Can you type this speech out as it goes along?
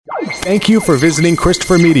Thank you for visiting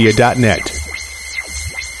ChristopherMedia.net.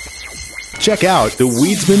 Check out the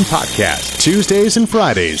Weedsman Podcast, Tuesdays and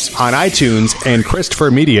Fridays on iTunes and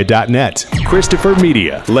ChristopherMedia.net. Christopher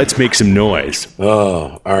Media, let's make some noise.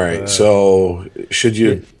 Oh, all right. So should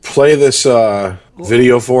you play this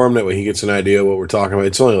video for him? That way he gets an idea of what we're talking about.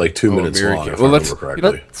 It's only like 2 minutes long, if I remember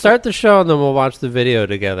correctly. Let's start the show and then we'll watch the video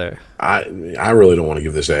together. I really don't want to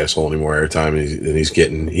give this asshole any more airtime.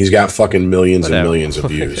 He's got fucking millions and millions of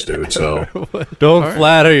views, dude. So don't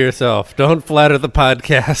flatter yourself. Don't flatter the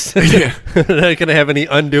podcast. Yeah. They're not going to have any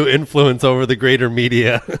undue influence over the greater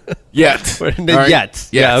media. Yet. Yet.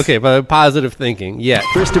 Yeah, okay, but positive thinking. Yet.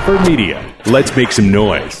 Christopher Media, let's make some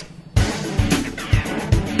noise.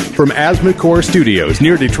 From Asthma Core Studios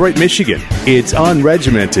near Detroit, Michigan, it's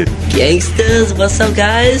Unregimented. Gangsters, what's up,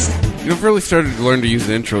 guys? You've really started to learn to use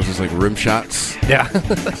the intros as like rim shots. Yeah.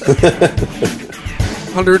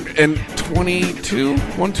 122?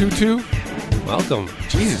 122? Welcome.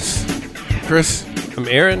 Jesus. Chris. I'm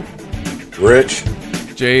Aaron. Rich.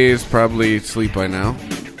 Jay is probably asleep by now.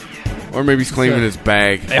 Or maybe he's claiming his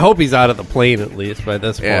bag. I hope he's out of the plane at least by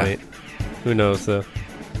this point. Who knows, though?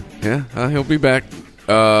 Yeah, he'll be back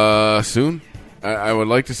soon. I would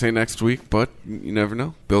like to say next week, but you never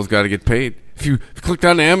know. Bill's got to get paid. If you clicked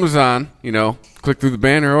on Amazon, click through the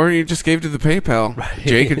banner, or you just gave to the PayPal, right.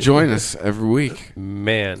 Jay could join us every week.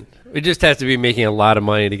 Man, we just have to be making a lot of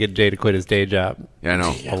money to get Jay to quit his day job. Yeah, I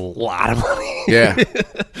know. A lot of money. Yeah.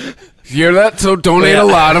 You hear that? So donate a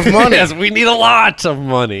lot of money. Yes, we need a lot of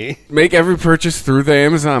money. Make every purchase through the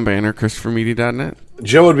Amazon banner, ChristopherMedia.net.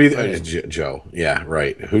 Joe would be Joe. Yeah,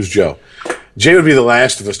 right. Who's Joe? Jay would be the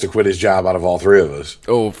last of us to quit his job out of all three of us.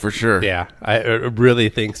 Oh, for sure. Yeah, I really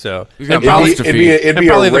think so. It'd be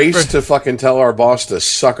a race to fucking tell our boss to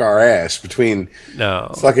suck our ass between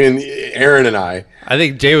fucking Aaron and I. I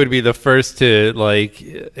think Jay would be the first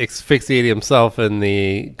to asphyxiate himself in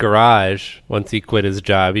the garage once he quit his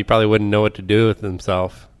job. He probably wouldn't know what to do with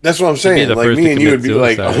himself. That's what I'm saying. Like me and you would be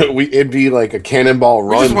suicide. It'd be like a cannonball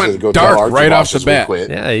run to go tell our right off the bat. Quit.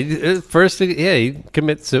 Yeah, he'd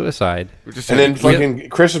commit suicide. And then fucking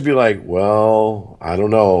Chris would be like, "Well, I don't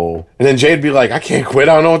know." And then Jay'd be like, "I can't quit.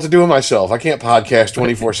 I don't know what to do with myself. I can't podcast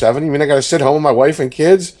 24/7. You mean I got to sit home with my wife and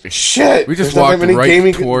kids? Shit. We just walked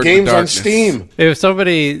right toward games the on Steam." If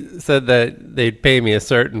somebody said that they'd pay me a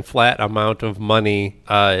certain flat amount of money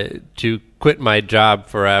to quit my job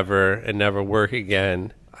forever and never work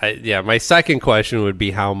again. My second question would be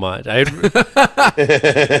how much. You've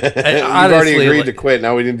already agreed to quit.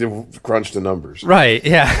 Now we need to crunch the numbers. Right,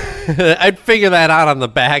 yeah. I'd figure that out on the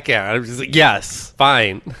back end. I'm just like, yes,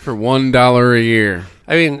 fine. For $1 a year.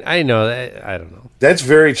 I mean, I know that. I don't know. That's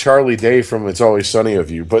very Charlie Day from It's Always Sunny of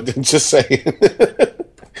you, but just saying.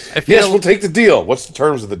 Yes, we'll take the deal. What's the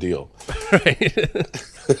terms of the deal? Right.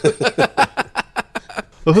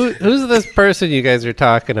 Well, who's this person you guys are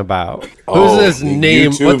talking about? Who's this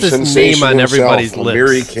name? YouTube what's this name on everybody's lips?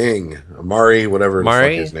 Amiri King. Amari, whatever the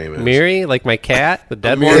fuck his name is. Amiri? Like my cat? The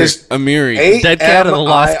dead one? Amiri. The dead cat or the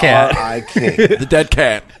lost cat? The dead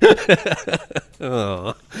cat.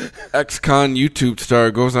 Oh. Ex-con YouTube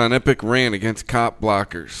star goes on epic rant against cop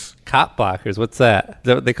blockers. Cop blockers? What's that? Is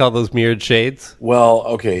that what they call those mirrored shades? Well,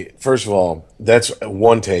 okay. First of all, that's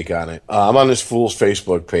one take on it. I'm on this fool's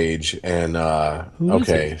Facebook page, and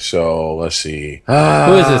so let's see. Who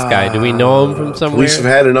is this guy? Do we know him from somewhere? Police have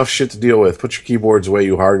had enough shit to deal with. Put your keyboards away,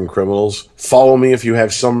 you hardened criminals. Follow me if you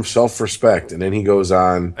have some self-respect. And then he goes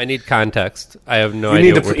on. I need context. I have no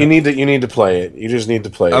idea. You need to play it. You just need to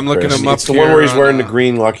play it. I'm looking him up. It's the one where he's wearing the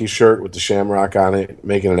green Lucky shirt with the shamrock on it,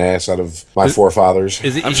 making an ass out of my forefathers.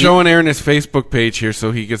 I'm showing Aaron his Facebook page here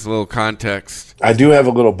so he gets a little context. I do have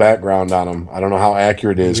a little background on him. I don't know how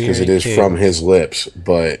accurate it is because it is from his lips,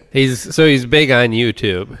 but he's big on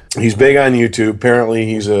YouTube. He's big on YouTube. Apparently,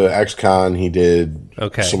 he's an ex-con. He did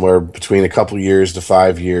somewhere between a couple years to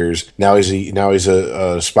 5 years. Now he's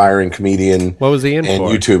a aspiring comedian. What was he in and for?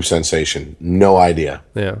 YouTube sensation. No idea.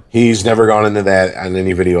 Yeah, he's never gone into that on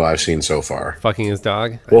any video I've seen so far. Fucking his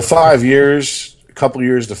dog. Well, 5 years. Couple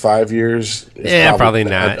years to 5 years. Yeah, probably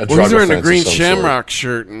not. He's wearing a green shamrock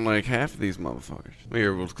shirt, and like half of these motherfuckers.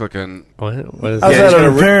 Here, we'll click on. What is I was at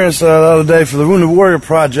an appearance the other day for the Wounded Warrior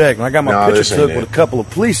Project, and I got my picture took with a couple of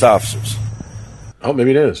police officers. Oh,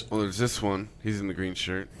 maybe it is. Well, there's this one. He's in the green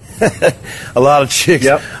shirt. A lot of chicks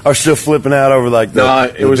are still flipping out over like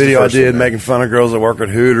the video I did, making fun of girls that work at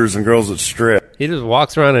Hooters and girls that strip. He just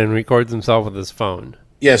walks around and records himself with his phone.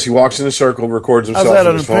 Yes, he walks in a circle, records himself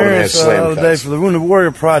on his phone, and has slam the other day for the Wounded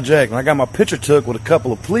Warrior Project, and I got my picture took with a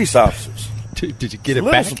couple of police officers. Did you get it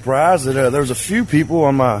back? back? I'm surprised that there was a few people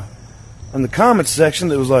in the comments section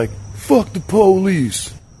that was like, "Fuck the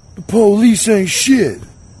police." The police ain't shit.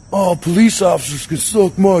 All police officers can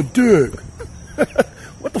suck my dick.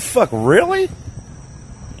 What the fuck, really?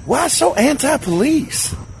 Why so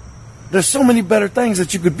anti-police? There's so many better things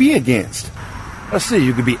that you could be against. Let's see,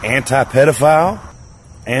 you could be anti-pedophile,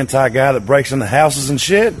 anti-guy that breaks into houses and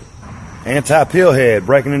shit, anti-pillhead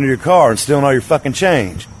breaking into your car and stealing all your fucking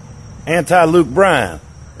change, anti-Luke Bryan.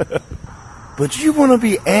 But you want to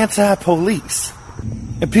be anti-police.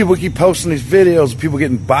 And people keep posting these videos of people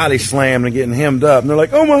getting body slammed and getting hemmed up. And they're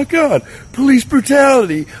like, oh my God, police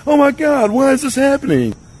brutality. Oh my God, why is this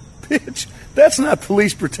happening? Bitch, that's not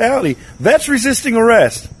police brutality. That's resisting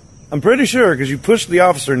arrest. I'm pretty sure because you pushed the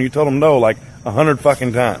officer and you told him no like 100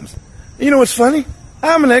 fucking times. You know what's funny?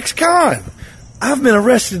 I'm an ex-con. I've been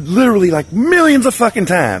arrested literally like millions of fucking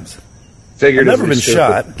times. I've never been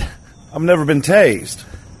shot. I've never been tased.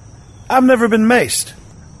 I've never been maced.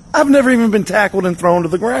 I've never even been tackled and thrown to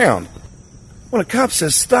the ground. When a cop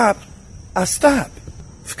says stop, I stop.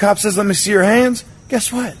 If a cop says let me see your hands,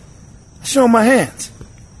 guess what? I show him my hands.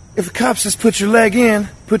 If a cop says put your leg in,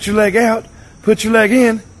 put your leg out, put your leg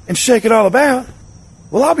in, and shake it all about,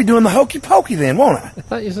 well, I'll be doing the hokey pokey then, won't I? I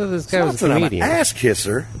thought you said this guy was a I'm comedian. an ass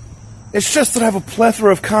kisser. It's just that I have a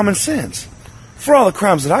plethora of common sense. For all the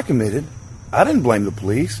crimes that I committed, I didn't blame the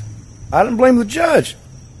police. I didn't blame the judge.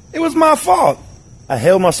 It was my fault. I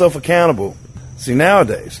held myself accountable. See,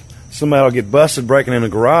 nowadays, somebody will get busted breaking in a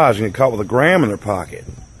garage and get caught with a gram in their pocket.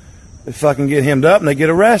 They fucking get hemmed up and they get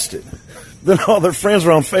arrested. Then all their friends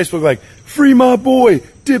are on Facebook like, free my boy,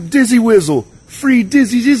 Dip Dizzy Whizzle, free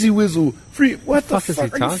Dizzy Whizzle, free... What the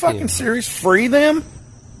fuck? Are you fucking serious? Free them?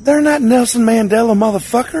 They're not Nelson Mandela,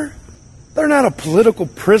 motherfucker. They're not a political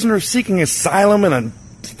prisoner seeking asylum in a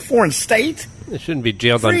foreign state. They shouldn't be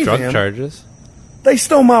jailed on drug charges. They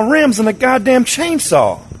stole my rims and a goddamn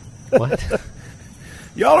chainsaw. What?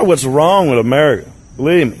 Y'all are what's wrong with America.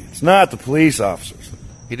 Believe me, it's not the police officers.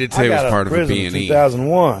 He did say it was part of a B&E.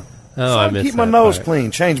 2001. Oh, I missed keep my that nose part.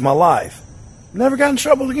 clean, changed my life. Never got in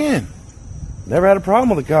trouble again. Never had a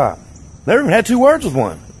problem with a cop. Never even had 2 words with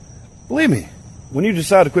one. Believe me, when you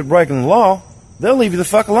decide to quit breaking the law, they'll leave you the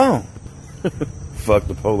fuck alone. Fuck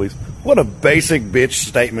the police. What a basic bitch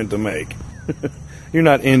statement to make. You're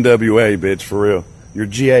not NWA, bitch, for real. You're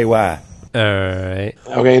GAY. All right.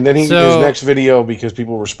 Okay, and then his next video, because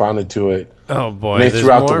people responded to it. Oh, boy. And they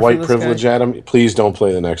threw out the white privilege at him. Please don't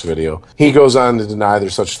play the next video. He goes on to deny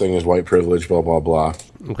there's such thing as white privilege, blah, blah, blah.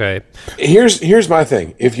 Okay. Here's my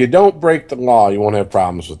thing. If you don't break the law, you won't have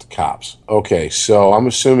problems with the cops. Okay, so I'm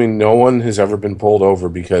assuming no one has ever been pulled over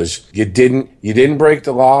because you didn't break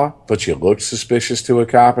the law, but you looked suspicious to a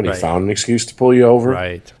cop and he found an excuse to pull you over.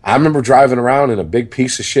 Right. I remember driving around in a big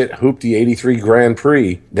piece of shit Hoopty 83 Grand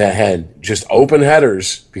Prix that had just open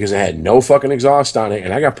headers because it had no fucking exhaust on it,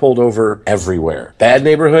 and I got pulled over everywhere. Bad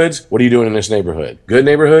neighborhoods, what are you doing in this neighborhood? Good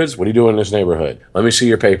neighborhoods, what are you doing in this neighborhood? Let me see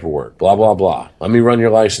your paperwork, blah, blah, blah. Let me run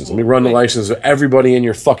your license. Let me run the license of everybody in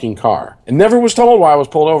your fucking car. And never was told why I was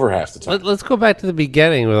pulled over half the time. Let's go back to the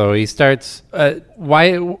beginning, though. He starts,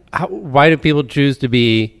 why do people choose to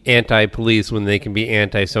be anti-police when they can be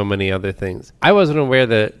anti so many other things? I wasn't aware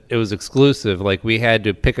that it was exclusive. Like, we had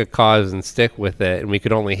to pick a cause and stick with it, and we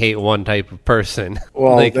could only hate one type of person.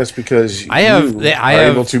 Well, like, that's because I are have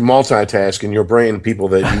able to multitask in your brain people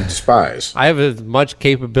that you despise. I have as much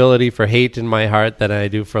capability for hate in my heart than I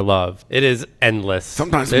do for love. It is endless.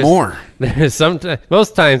 Sometimes more. There's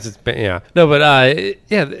most times it's been, no, but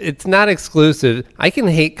it's not exclusive. I can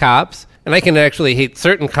hate cops, and I can actually hate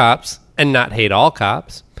certain cops and not hate all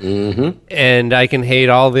cops. Mm-hmm. And I can hate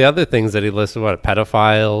all the other things that he listed. What,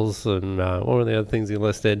 pedophiles, and what were the other things he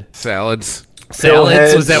listed? Salads.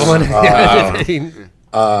 Was that one?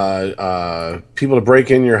 People to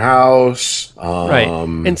break in your house. Right.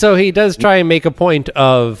 And so he does try and make a point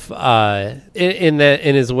of, in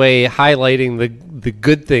his way, highlighting the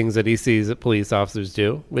good things that he sees that police officers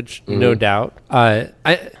do, which no doubt.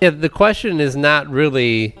 The question is not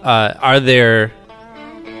really, are there,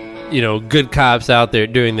 good cops out there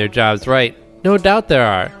doing their jobs right? No doubt there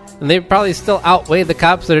are. And they probably still outweigh the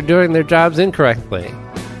cops that are doing their jobs incorrectly.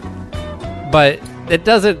 But it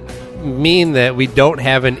doesn't mean that we don't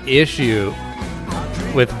have an issue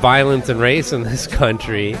with violence and race in this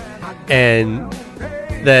country, and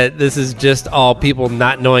that this is just all people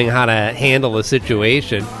not knowing how to handle a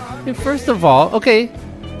situation. First of all, okay,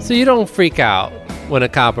 so you don't freak out when a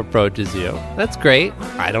cop approaches you. That's great.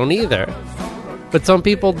 I don't either. But some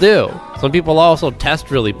people do. Some people also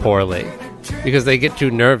test really poorly because they get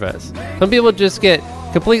too nervous. Some people just get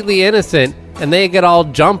completely innocent and they get all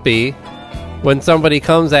jumpy when somebody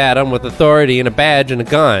comes at them with authority and a badge and a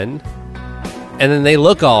gun, and then they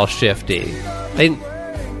look all shifty.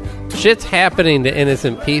 shit's happening to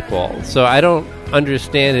innocent people. So I don't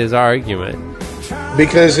understand his argument.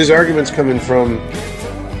 Because his argument's coming from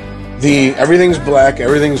the everything's black,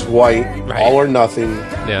 everything's white, all or nothing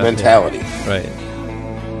mentality. Right.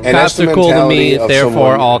 And cops that's the are cool to me, mentality of therefore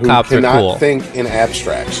someone all who cops are cannot cool. think in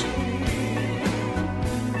abstracts.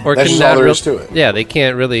 Or That's just all there is to it. Yeah, they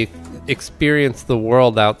can't really experience the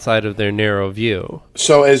world outside of their narrow view.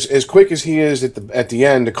 So as quick as he is at the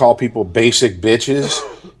end to call people basic bitches,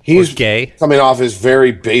 he's gay. coming off as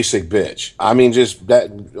very basic bitch. I mean, just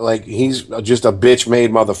that, like, he's just a bitch made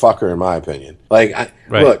motherfucker in my opinion. Like,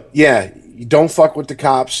 look, yeah, you don't fuck with the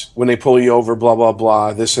cops when they pull you over, blah blah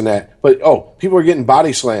blah, this and that. But people are getting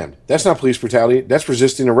body slammed. That's not police brutality. That's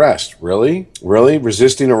resisting arrest. Really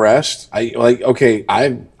resisting arrest?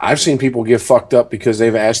 I've seen people get fucked up because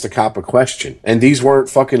they've asked a cop a question, and these weren't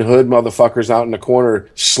fucking hood motherfuckers out in the corner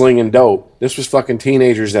slinging dope. This was fucking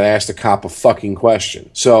teenagers that asked a cop a fucking question.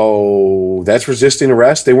 So that's resisting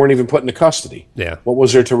arrest. They weren't even put into custody. Yeah. What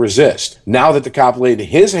was there to resist? Now that the cop laid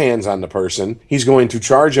his hands on the person, he's going to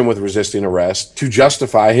charge him with resisting arrest to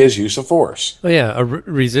justify his use of force. Oh yeah,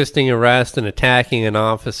 resisting arrest and attacking an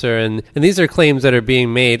officer, and these are claims that are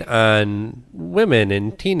being made on women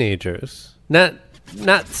and teenagers, not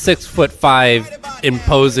 6'5"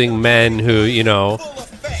 imposing men who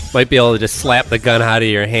might be able to just slap the gun out of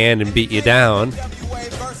your hand and beat you down.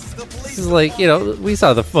 This is like, we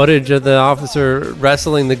saw the footage of the officer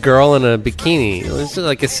wrestling the girl in a bikini. It was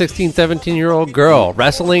like a 16, 17-year-old girl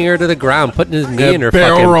wrestling her to the ground, putting his knee in her fucking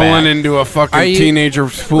back. Barrel rolling into a fucking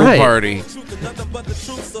teenager's pool party.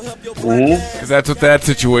 Because that's what that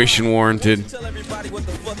situation warranted.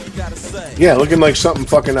 Yeah, looking like something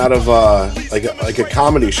fucking out of like a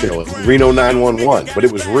comedy show, like Reno 911, but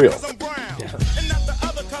it was real.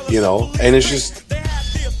 And it's just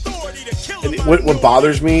what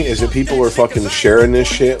bothers me is that people are fucking sharing this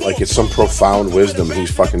shit like it's some profound wisdom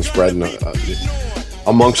he's fucking spreading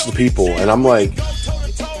amongst the people, and I'm like,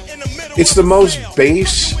 it's the most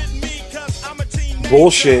base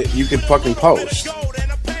bullshit you could fucking post.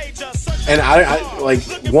 And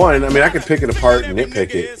I could pick it apart and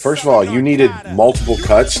nitpick it. First of all, you needed multiple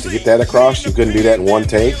cuts to get that across. You couldn't do that in one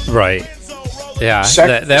take. Right. Yeah.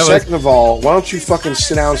 Second of all, why don't you fucking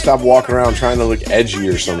sit down and stop walking around trying to look edgy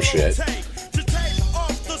or some shit?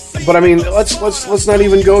 But I mean, let's not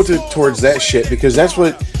even go towards that shit, because that's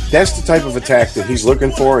the type of attack that he's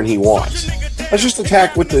looking for and he wants. Let's just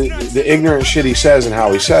attack with the ignorant shit he says and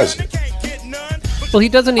how he says it. Well, he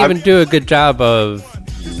doesn't even do a good job of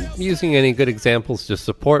using any good examples to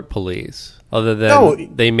support police, other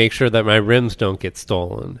than they make sure that my rims don't get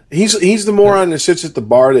stolen. He's the moron that sits at the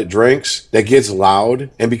bar that drinks, that gets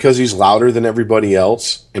loud, and because he's louder than everybody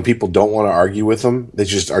else and people don't want to argue with him, they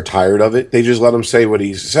just are tired of it, they just let him say what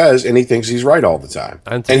he says, and he thinks he's right all the time.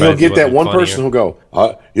 And he'll get that one person who'll go,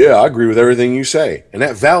 yeah, I agree with everything you say, and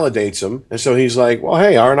that validates him, and so he's like, well,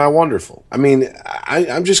 hey, aren't I wonderful? I mean,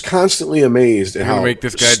 I'm just constantly amazed at how make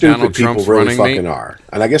this guy stupid Donald people Trump's really running fucking mate? are.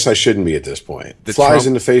 And I guess I shouldn't be at this point. It flies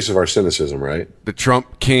in the face of our cynicism, right? The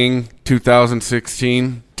Trump King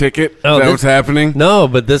 2016 ticket. Is Oh, that what's happening? No,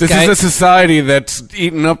 but this guy... is a society that's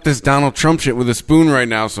eating up this Donald Trump shit with a spoon right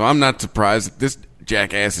now, so I'm not surprised that this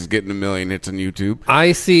jackass is getting 1 million hits on YouTube.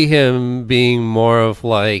 I see him being more of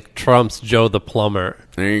like Trump's Joe the Plumber.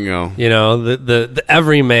 There you go. The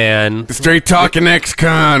everyman. The straight-talking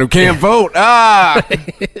ex-con who can't vote. Ah!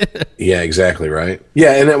 Yeah, exactly right.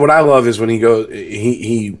 Yeah, and what I love is when he goes,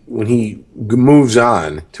 when he moves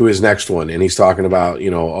on to his next one, and he's talking about,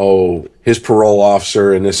 his parole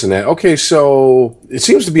officer and this and that. Okay, so it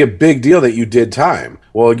seems to be a big deal that you did time.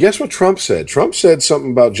 Well, guess what Trump said? Trump said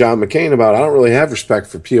something about John McCain about, I don't really have respect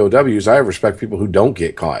for POWs. I have respect for people who don't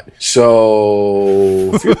get caught.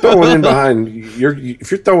 So if you're throwing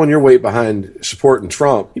your weight behind supporting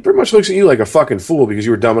Trump, he pretty much looks at you like a fucking fool because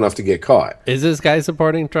you were dumb enough to get caught. Is this guy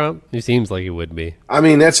supporting Trump? He seems like he would be. I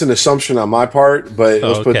mean, that's an assumption on my part, but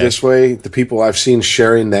let's put it this way. The people I've seen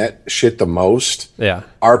sharing that shit the most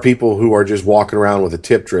are people who are just walking around with a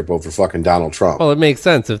tip drip over fucking Donald Trump. Well, it makes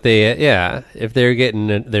sense if they're getting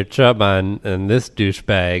their chub on this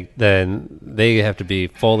douchebag, then they have to be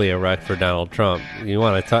fully erect for Donald Trump. You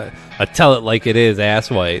want to tell it like it is,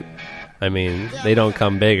 asswipe. I mean, they don't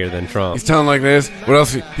come bigger than Trump. He's telling like this. What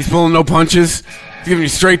else? He's pulling no punches. He's giving you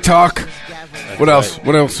straight talk. What else?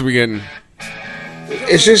 What else are we getting?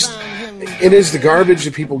 It is the garbage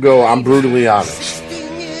that people go, I'm brutally honest.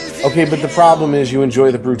 Okay, but the problem is you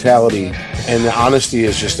enjoy the brutality, and the honesty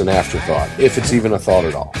is just an afterthought, if it's even a thought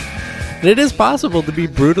at all. And it is possible to be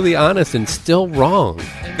brutally honest and still wrong.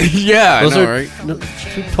 Yeah, Those I know, are right?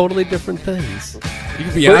 two totally different things. You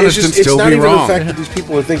can be But honest and still it's not be even wrong. the fact that these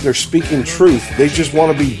people that think they're speaking truth. They just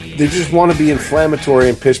want to be inflammatory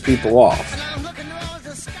and piss people off.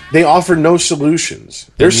 They offer no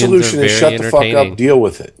solutions. Their Opinions solution are is very shut the fuck entertaining. up, deal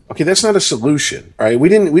with it. Okay, that's not a solution. All right, we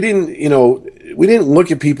didn't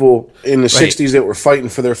look at people in the 60s that were fighting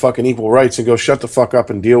for their fucking equal rights and go shut the fuck up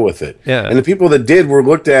and deal with it. Yeah. And the people that did were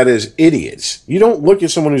looked at as idiots. You don't look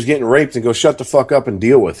at someone who's getting raped and go shut the fuck up and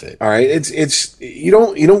deal with it. All right, it's you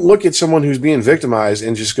don't look at someone who's being victimized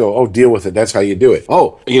and just go, oh, deal with it. That's how you do it.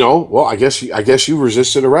 Oh, well, I guess you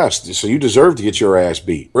resisted arrest, so you deserve to get your ass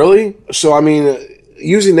beat. Really? So I mean.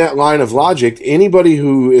 Using that line of logic, anybody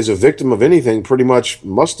who is a victim of anything pretty much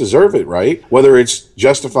must deserve it, right? Whether it's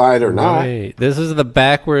justified or not. Right. This is the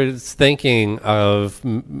backwards thinking of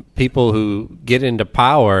people who get into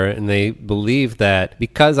power and they believe that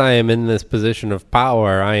because I am in this position of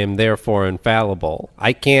power, I am therefore infallible.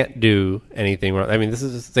 I can't do anything wrong. I mean, this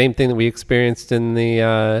is the same thing that we experienced in the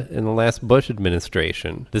last Bush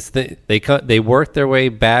administration. They worked their way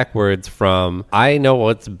backwards from I know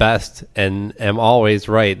what's best and am always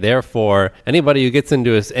right. Therefore, anybody who gets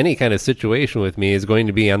into any kind of situation with me is going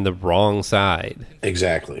to be on the wrong side.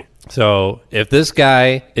 Exactly. So if this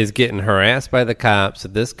guy is getting harassed by the cops,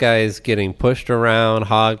 if this guy is getting pushed around,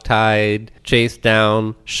 hogtied, chased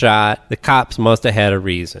down, shot, the cops must have had a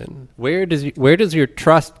reason. Where does your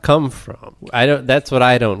trust come from? That's what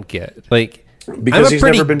I don't get. Like, Because I'm a he's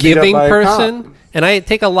pretty never been beat up giving by a person. cop. And I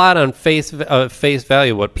take a lot on face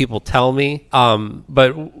value what people tell me.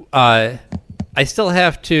 But I still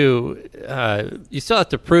have to. You still have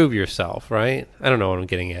to prove yourself, right? I don't know what I'm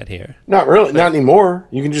getting at here. Not really, not anymore.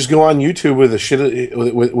 You can just go on YouTube with a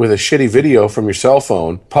shitty video from your cell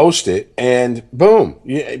phone, post it, and boom,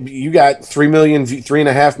 you got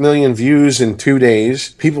 3.5 million views in 2 days.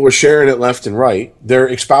 People are sharing it left and right. They're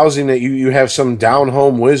espousing that you have some down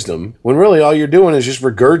home wisdom when really all you're doing is just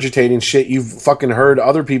regurgitating shit you've fucking heard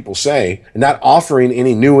other people say and not offering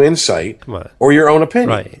any new insight or your own opinion.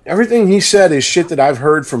 Right. Everything he said is shit that I've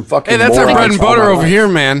heard from fucking. Hey, that's our morons bread and all butter my over life. here,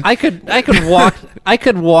 man. I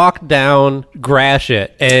could walk down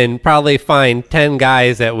Gratiot and probably find 10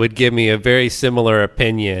 guys that would give me a very similar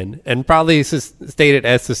opinion and probably state it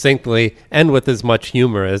as succinctly and with as much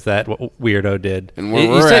humor as that weirdo did. And where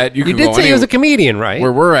we're at, you you can did go say he was any- a comedian, right?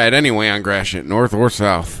 Where we're at anyway on Gratiot, north or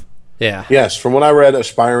south. Yeah. Yes, from what I read,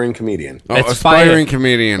 aspiring comedian. Oh, Aspiring. aspiring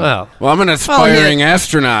comedian. Well, I'm an aspiring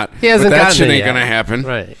astronaut. He hasn't but that gotten shit it ain't yet. gonna happen.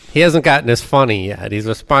 Right. He hasn't gotten as funny yet. He's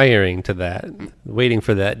aspiring to that. Waiting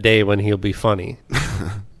for that day when he'll be funny.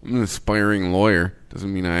 I'm an aspiring lawyer.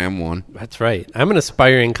 Doesn't mean I am one. That's right. I'm an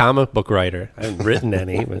aspiring comic book writer. I haven't written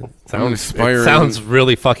any, but it aspiring- sounds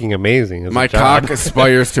really fucking amazing. As My a job. cock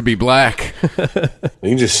aspires to be black. You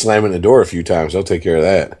can just slam it in the door a few times. They'll take care of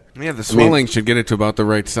that. Yeah, the swelling should get it to about the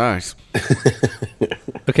right size.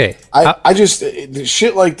 Okay. I just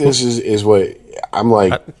shit like this is what I'm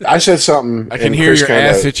like. I said something. I can and hear Chris your kinda-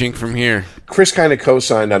 ass itching from here. Chris kind of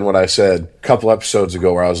co-signed on what I said a couple episodes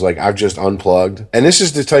ago, where I was like, I've just unplugged, and this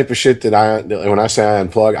is the type of shit that when I say I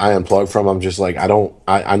unplug from. I'm just like, I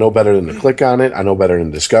know better than to click on it. I know better than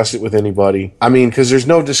to discuss it with anybody. I mean, because there's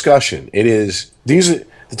no discussion.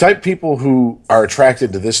 The type of people who are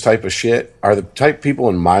attracted to this type of shit are the type of people,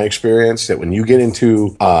 in my experience, that when you get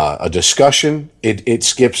into a discussion, it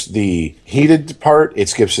skips the heated part, it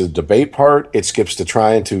skips the debate part, it skips the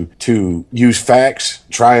trying to use facts,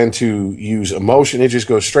 trying to use emotion. It just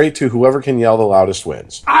goes straight to whoever can yell the loudest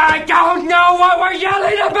wins. I don't know what we're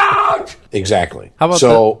yelling about! Exactly. How about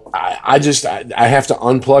so I have to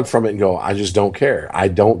unplug from it and go, I just don't care. I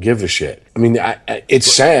don't give a shit. I mean, it's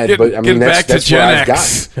sad, but I mean, back to that's Gen where I've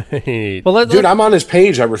X. gotten. Well, Dude, I'm on his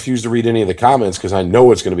page. I refuse to read any of the comments because I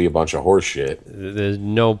know it's going to be a bunch of horse shit. there's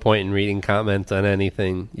no point in reading comments on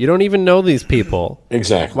anything. You don't even know these people.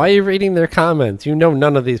 Exactly. Why are you reading their comments? You know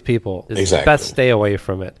none of these people. It's Exactly. best stay away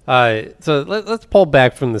from it. So let's pull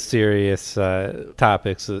back from the serious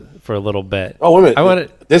topics for a little bit. Oh, wait a minute. I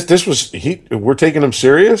want This was we're taking him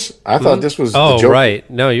serious? I thought this was the Oh, joke. right.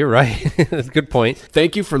 No, you're right. That's a good point.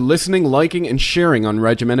 Thank you for listening, liking, and sharing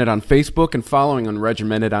Unregimented on Facebook and following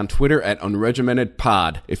Unregimented on Twitter at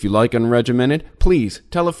UnregimentedPod. If you like Unregimented, please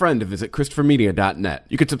tell a friend to visit ChristopherMedia.net.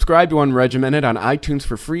 You can subscribe to Unregimented on iTunes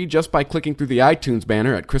for free just by clicking through the iTunes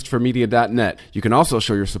banner at ChristopherMedia.net. You can also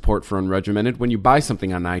show your support for Unregimented when you buy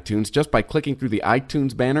something on iTunes just by clicking through the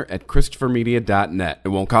iTunes banner at ChristopherMedia.net. It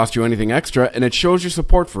won't cost you anything extra, and it shows your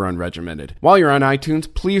support for Unregimented. While you're on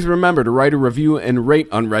iTunes, please remember to write a review and rate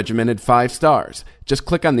Unregimented 5 stars. Just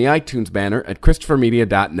click on the iTunes banner at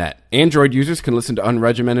ChristopherMedia.net. Android users can listen to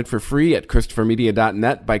Unregimented for free at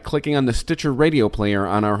ChristopherMedia.net by clicking on the Stitcher radio player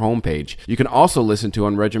on our homepage. You can also listen to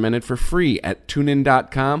Unregimented for free at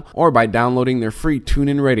TuneIn.com or by downloading their free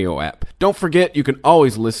TuneIn radio app. Don't forget, you can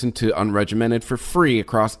always listen to Unregimented for free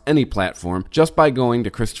across any platform just by going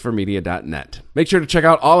to ChristopherMedia.net. Make sure to check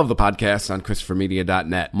out all of the podcasts on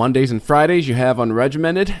ChristopherMedia.net. Mondays and Fridays, you have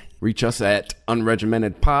Unregimented. Reach us at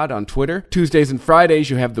UnregimentedPod on Twitter. Tuesdays and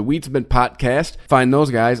Fridays, you have the Weedsman Podcast. Find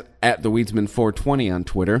those guys at the Weedsman420 on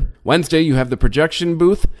Twitter. Wednesday, you have the Projection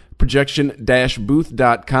Booth,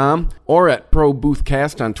 projection-booth.com, or at Pro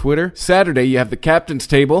Boothcast on Twitter. Saturday, you have the Captain's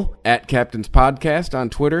Table at Captain's Podcast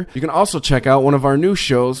on Twitter. You can also check out one of our new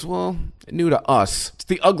shows, well, new to us. It's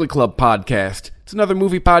the Ugly Club Podcast. It's another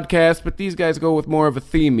movie podcast, but these guys go with more of a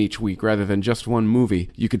theme each week rather than just one movie.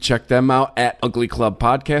 You can check them out at Ugly Club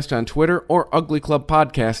Podcast on Twitter or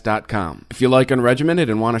uglyclubpodcast.com. If you like Unregimented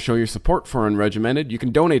and want to show your support for Unregimented, you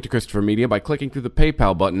can donate to Christopher Media by clicking through the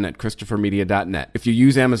PayPal button at ChristopherMedia.net. If you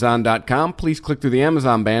use Amazon.com, please click through the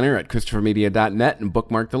Amazon banner at ChristopherMedia.net and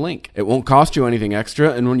bookmark the link. It won't cost you anything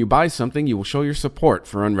extra, and when you buy something, you will show your support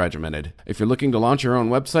for Unregimented. If you're looking to launch your own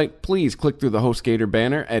website, please click through the HostGator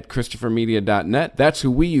banner at ChristopherMedia.net. That's who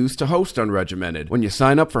we use to host Unregimented. When you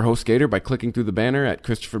sign up for HostGator by clicking through the banner at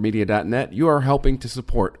ChristopherMedia.net, you are helping to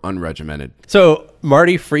support Unregimented. So,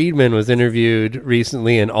 Marty Friedman was interviewed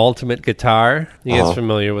recently in Ultimate Guitar. You guys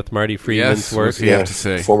familiar with Marty Friedman's work? What's he have to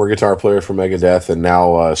say? Former guitar player for Megadeth and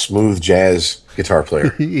now smooth jazz guitar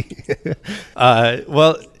player.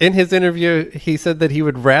 Well, in his interview, he said that he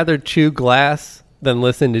would rather chew glass than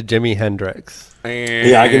listen to Jimi Hendrix.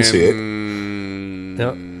 Yeah, I can see it.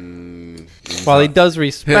 Yep. While he does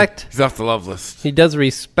respect... He's off the love list. He does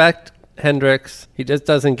respect Hendrix. He just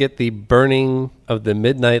doesn't get the burning of the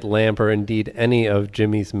midnight lamp or indeed any of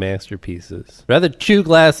Jimmy's masterpieces. Rather chew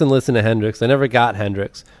glass than listen to Hendrix. I never got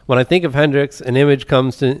Hendrix. When I think of Hendrix, an image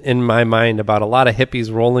comes in my mind about a lot of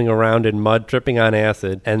hippies rolling around in mud, tripping on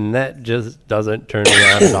acid, and that just doesn't turn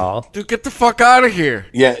me on at all. Dude, get the fuck out of here.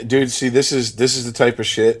 Yeah, dude, see, this is the type of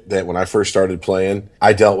shit that when I first started playing,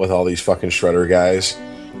 I dealt with all these fucking shredder guys,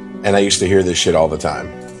 and I used to hear this shit all the time.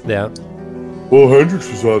 Yeah. Well, Hendrix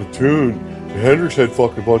was out of tune. Hendrix had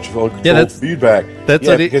fucking bunch of uncontrolled feedback.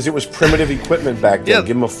 Because it was primitive equipment back then. Yeah.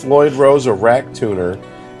 Give him a Floyd Rose, a rack tuner,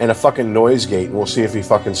 and a fucking noise gate, and we'll see if he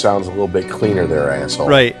fucking sounds a little bit cleaner there, asshole.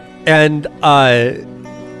 Right. And that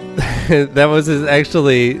was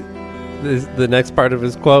the next part of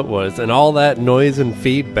his quote was, and all that noise and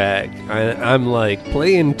feedback, I'm like,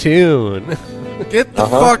 play in tune. Get the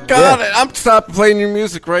fuck out of it. I'm stopping playing your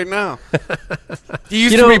music right now. You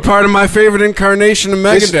used to be part of my favorite incarnation of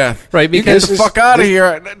Megadeth. Right, because get the fuck out of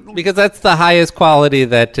here. Because that's the highest quality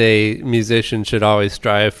that a musician should always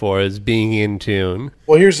strive for, is being in tune.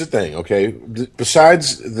 Well, here's the thing, okay?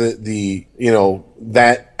 Besides the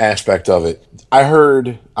that aspect of it,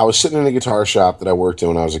 I was sitting in a guitar shop that I worked in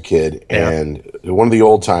when I was a kid, and one of the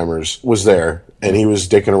old timers was there, and he was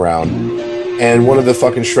dicking around. And one of the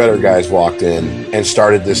fucking shredder guys walked in and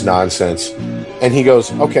started this nonsense. And he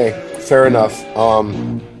goes, okay, fair enough.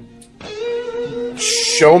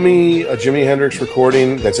 Show me a Jimi Hendrix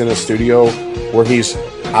recording that's in a studio where he's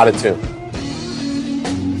out of tune.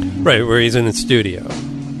 Right, where he's in the studio,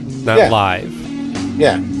 not live.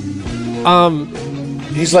 Yeah.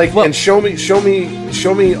 He's like, and show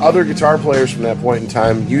me other guitar players from that point in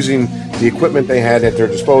time using the equipment they had at their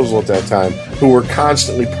disposal at that time who were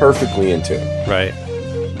constantly perfectly in tune. Right.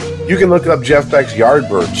 You can look up Jeff Beck's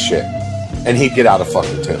Yardbird shit, and he'd get out of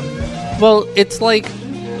fucking tune. Well, it's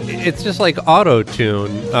just like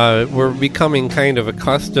auto-tune. We're becoming kind of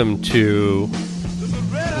accustomed to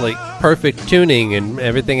like perfect tuning, and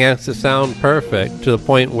everything has to sound perfect to the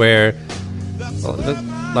point where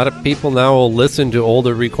a lot of people now will listen to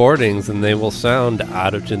older recordings and they will sound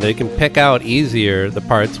out of tune. They can pick out easier the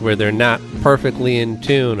parts where they're not perfectly in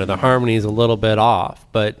tune or the harmony's a little bit off,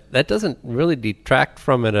 but that doesn't really detract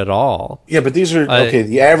from it at all. Yeah, but these are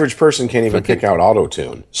the average person can't even pick out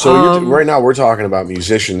auto-tune. So right now we're talking about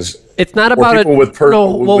musicians. It's not about people with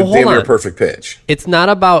damn near perfect pitch. It's not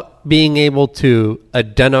about being able to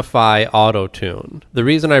identify auto-tune. The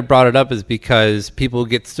reason I brought it up is because people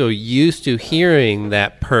get so used to hearing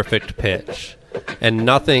that perfect pitch, and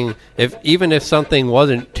even if something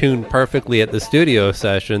wasn't tuned perfectly at the studio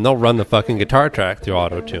session, they'll run the fucking guitar track through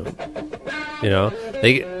auto-tune.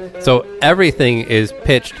 So everything is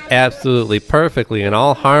pitched absolutely perfectly, and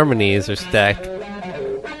all harmonies are stacked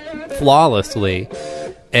flawlessly.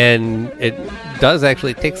 And it does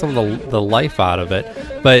actually take some of the life out of it,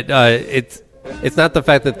 but it's not the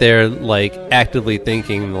fact that they're like actively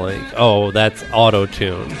thinking like, oh, that's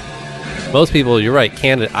auto-tune. Most people, you're right,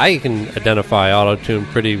 I can identify auto-tune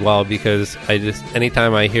pretty well because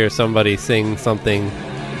anytime I hear somebody sing something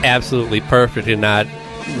absolutely perfect and not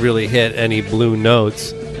really hit any blue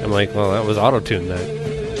notes, I'm like, well, that was auto-tune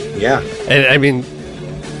then. Yeah. And I mean,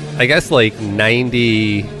 I guess like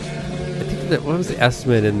 90, I think that, what was the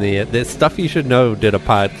estimate in the Stuff You Should Know did a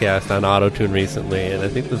podcast on auto-tune recently, and I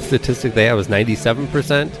think the statistic they had was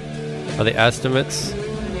 97% of the estimates,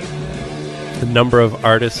 the number of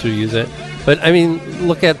artists who use it. But I mean,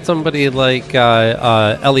 look at somebody like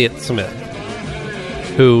Elliott Smith,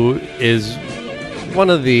 who is one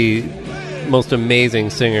of the most amazing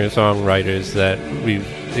singer-songwriters that we've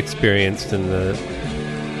experienced in the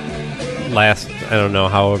last, I don't know,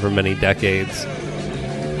 however many decades.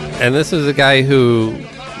 And this is a guy who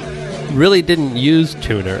really didn't use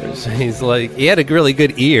tuners. He's like, he had a really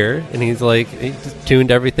good ear, and he just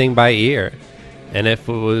tuned everything by ear. And if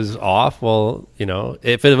it was off, well,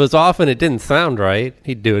 if it was off and it didn't sound right,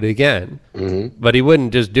 he'd do it again. Mm-hmm. But he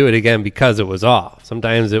wouldn't just do it again because it was off.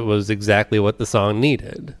 Sometimes it was exactly what the song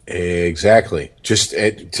needed. Exactly. Just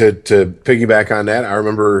to piggyback on that, I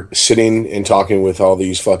remember sitting and talking with all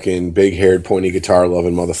these fucking big-haired, pointy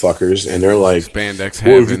guitar-loving motherfuckers, and they're like, Spandex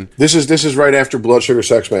Heaven. This is right after Blood Sugar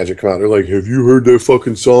Sex Magic come out. They're like, have you heard that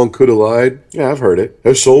fucking song, Coulda Lied? Yeah, I've heard it.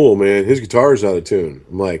 That's solo, man. His guitar's out of tune.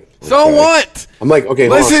 I'm like, okay. So what? I'm like, okay,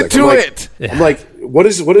 hold listen on a second. to it. I'm like, what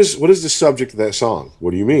is the subject of that song?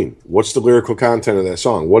 What do you mean? What's the lyrical content of that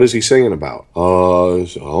song? What is he singing about? No.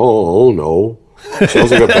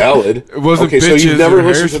 Sounds like a ballad. It wasn't okay, so you've never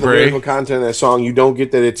listened to the Hairspray. lyrical content of that song. You don't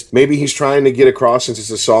get that it's maybe he's trying to get across, since it's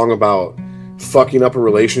a song about fucking up a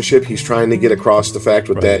relationship, he's trying to get across the fact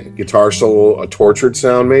with that guitar solo, a tortured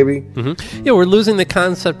sound, maybe. Mm-hmm. Yeah, we're losing the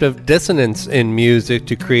concept of dissonance in music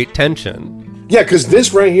to create tension. Yeah, because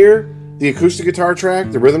this right here, the acoustic guitar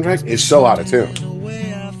track, the rhythm track, is so out of tune.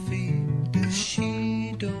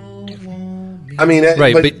 I mean,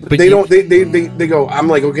 right, but they don't. They go. I'm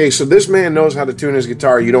like, okay, so this man knows how to tune his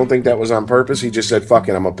guitar. You don't think that was on purpose? He just said, "Fuck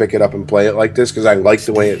it, I'm gonna pick it up and play it like this because I like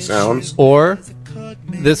the way it sounds." Or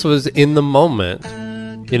this was in the moment.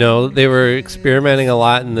 They were experimenting a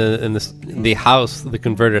lot in the house, the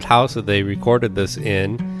converted house that they recorded this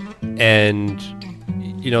in, and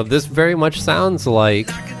this very much sounds like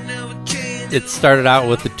it started out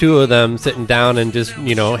with the two of them sitting down and just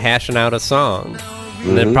hashing out a song.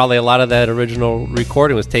 And then probably a lot of that original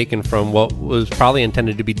recording was taken from what was probably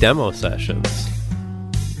intended to be demo sessions.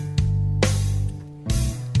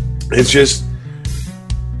 It's just,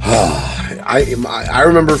 I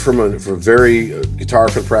remember from a very guitar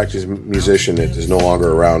for practice musician that is no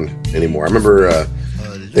longer around anymore. I remember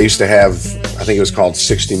they used to have, I think it was called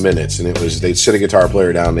 60 Minutes, and they'd sit a guitar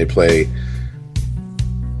player down, they'd play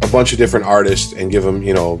a bunch of different artists and give them,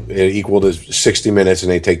 equal to 60 minutes,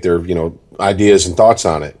 and they take their, ideas and thoughts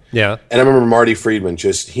on it. Yeah. And I remember Marty Friedman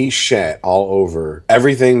he shat all over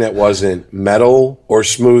everything that wasn't metal or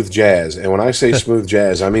smooth jazz. And when I say smooth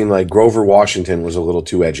jazz, I mean like Grover Washington was a little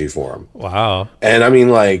too edgy for him. Wow. And I mean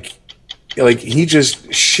like he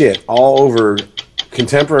just shit all over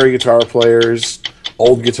contemporary guitar players,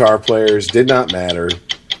 old guitar players, did not matter.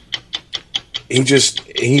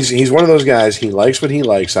 He's one of those guys. He likes what he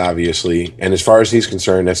likes, obviously, and as far as he's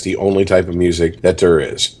concerned, that's the only type of music that there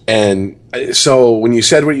is. And so when you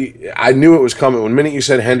said I knew it was coming. When the minute you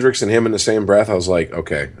said Hendrix and him in the same breath, I was like,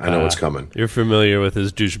 okay, I know what's coming. You're familiar with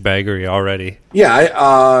his douchebaggery already.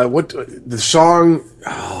 Yeah. What the song?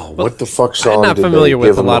 Oh, what the fuck song? I'm not did familiar they with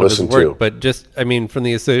give a lot him of to his listen work, to? but just, I mean, from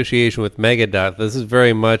the association with Megadeth, this is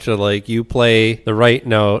very much you play the right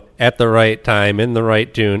note at the right time in the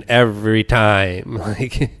right tune every time.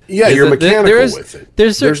 Yeah, you're mechanical with it.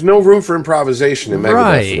 There's no room for improvisation in Megadeth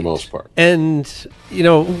right. for the most part. And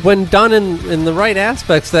when done in the right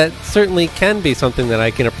aspects, that certainly can be something that I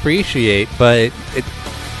can appreciate, but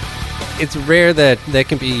it's rare that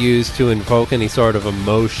can be used to invoke any sort of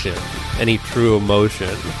emotion, any true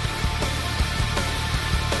emotion.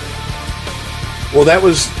 Well,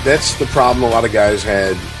 that's the problem a lot of guys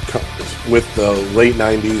had with the late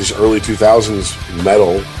 90s, early 2000s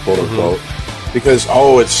metal, quote unquote, because,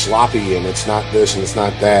 it's sloppy and it's not this and it's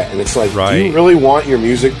not that. And it's like, right. Do you really want your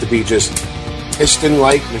music to be just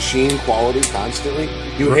piston-like machine quality constantly?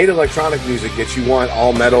 You hate electronic music, yet you want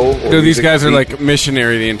all metal. Or These guys are like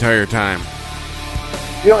missionary the entire time.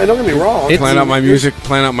 And don't get me wrong. Plan out my music,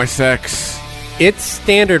 plan out my sex. It's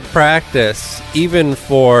standard practice, even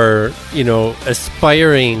for,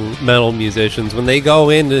 aspiring metal musicians. When they go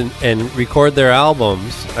in and record their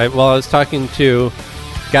albums, I was talking to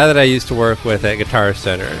guy that I used to work with at Guitar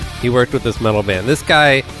Center. He worked with this metal band. This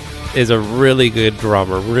guy is a really good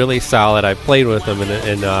drummer, really solid. I played with him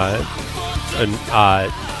in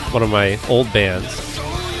one of my old bands,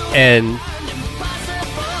 and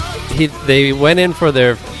they went in for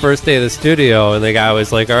their first day of the studio, and the guy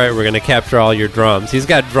was like, all right, we're going to capture all your drums. He's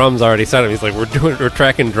got drums already set up. He's like, we're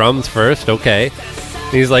tracking drums first, okay.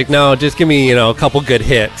 And he's like, no, just give me, a couple good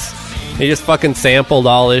hits. He just fucking sampled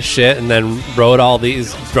all this shit and then wrote all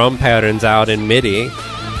these drum patterns out in MIDI,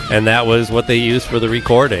 and that was what they used for the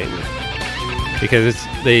recording, because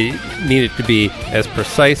they needed to be as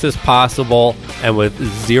precise as possible and with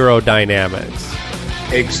zero dynamics.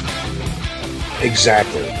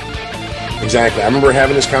 Exactly. I remember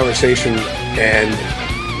having this conversation, and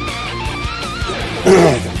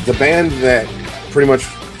the band that pretty much,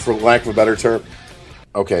 for lack of a better term,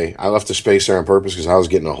 okay, I left the space there on purpose because I was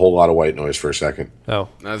getting a whole lot of white noise for a second. Oh.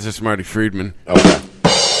 That's just Marty Friedman. Okay.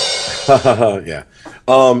 Yeah.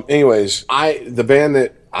 Anyways, the band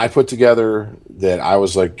that I put together that I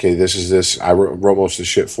was like, okay, this. I wrote most of the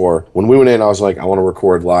shit for. When we went in, I was like, I want to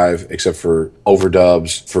record live, except for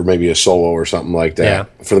overdubs for maybe a solo or something like that. Yeah.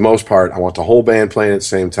 For the most part, I want the whole band playing at the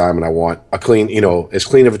same time, and I want a clean, as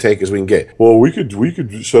clean of a take as we can get. Well, we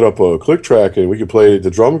could set up a click track, and we could play the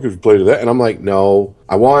drummer could play to that, and I'm like, no,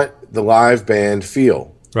 I want the live band feel.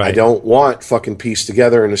 Right. I don't want fucking pieced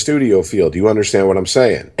together in a studio feel. Do you understand what I'm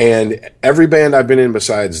saying? And every band I've been in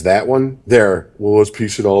besides that one, let's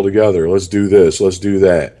piece it all together. Let's do this. Let's do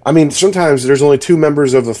that. I mean, sometimes there's only 2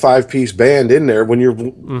 members of a 5-piece band in there when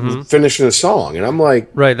you're finishing a song. And I'm like...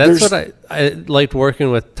 Right, that's what I liked working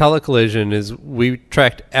with Telecollision, is we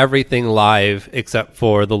tracked everything live except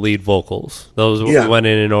for the lead vocals. Those we went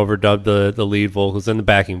in and overdubbed the lead vocals and the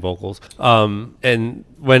backing vocals. And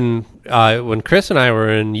when Chris and I were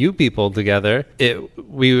in You People together,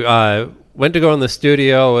 we went to go in the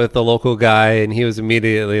studio with the local guy, and he was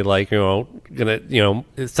immediately like, gonna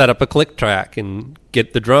set up a click track and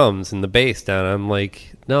get the drums and the bass down. I'm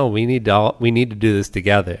like, no, we need to do this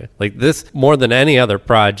together. Like, this, more than any other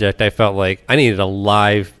project, I felt like I needed a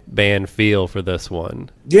live band feel for this one.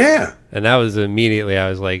 Yeah. And that was immediately, I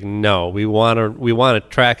was like, no, we want to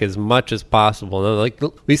track as much as possible. And like,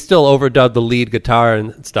 we still overdubbed the lead guitar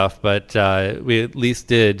and stuff, but we at least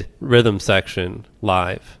did rhythm section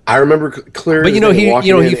live. I remember clearly. But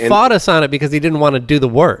he fought us on it because he didn't want to do the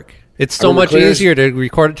work. It's so much easier to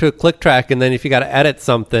record it to a click track, and then if you got to edit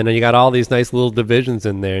something, and you got all these nice little divisions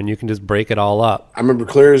in there, and you can just break it all up. I remember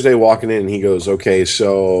clear as day walking in, and he goes, "Okay,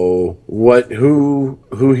 so who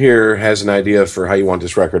here has an idea for how you want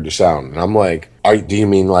this record to sound?" And I'm like, do you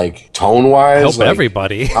mean like tone-wise? I hope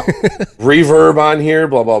everybody. Reverb on here,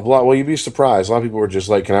 blah, blah, blah. Well, you'd be surprised. A lot of people were just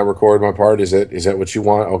like, can I record my part? Is that what you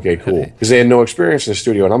want? Okay, cool. Because they had no experience in the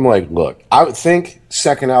studio. And I'm like, look, I would think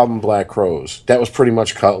second album, Black Crows, that was pretty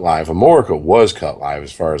much cut live. Amorica was cut live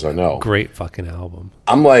as far as I know. Great fucking album.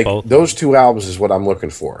 I'm like, those 2 albums is what I'm looking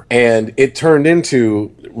for. And it turned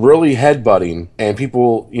into really headbutting, and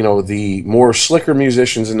people, the more slicker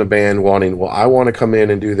musicians in the band wanting, well, I want to come in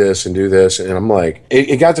and do this. And I'm like,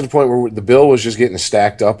 it got to the point where the bill was just getting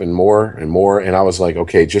stacked up and more and more. And I was like,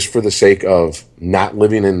 okay, just for the sake of not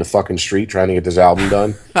living in the fucking street trying to get this album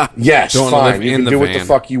done, yes, fine. You can do what the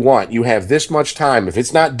fuck you want. You have this much time. If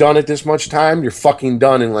it's not done at this much time, you're fucking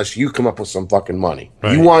done unless you come up with some fucking money.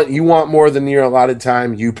 Right. You want more than your allotted time,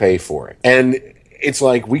 you pay for it. And it's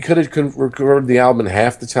like, we could have recorded the album in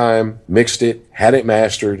half the time, mixed it, had it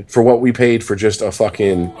mastered for what we paid for just a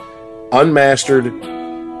fucking unmastered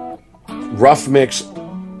rough mix,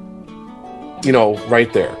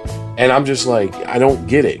 right there. And I'm just like, I don't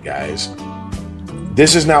get it, guys.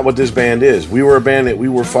 This is not what this band is. We were a band that we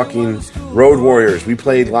were fucking road warriors. We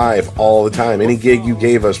played live all the time. Any gig you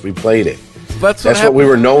gave us, we played it. That's what we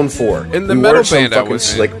were known for. In the metal band I was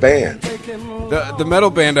slick band. The metal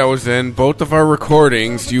band I was in, both of our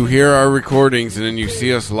recordings, you hear our recordings and then you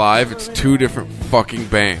see us live, it's 2 different fucking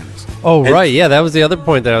bands. Oh, right, yeah, that was the other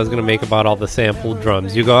point that I was going to make about all the sampled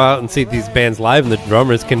drums. You go out and see these bands live and the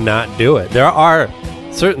drummers cannot do it. There are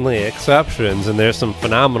certainly exceptions, and there's some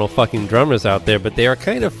phenomenal fucking drummers out there, but they are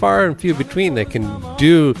kind of far and few between that can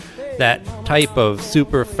do that type of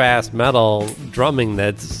super fast metal drumming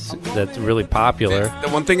that's really popular. The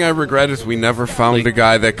one thing I regret is we never found a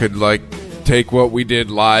guy that could take what we did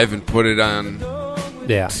live and put it on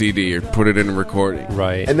CD or put it in a recording.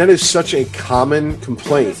 Right. And that is such a common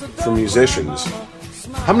complaint from musicians.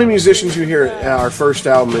 How many musicians you hear at our first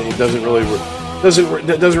album, it doesn't really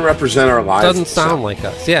doesn't represent our live. Doesn't sound like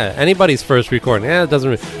us. Yeah, anybody's first recording. Yeah, it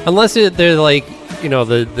doesn't unless they're like,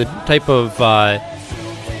 the type of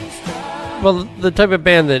Well, the type of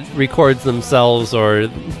band that records themselves or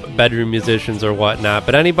bedroom musicians or whatnot,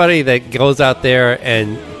 but anybody that goes out there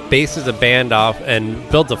and bases a band off and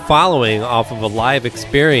builds a following off of a live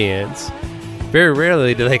experience, very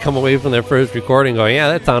rarely do they come away from their first recording going, yeah,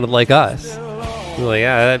 that sounded like us. You're like,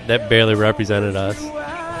 yeah, that barely represented us.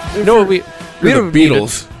 You know what we the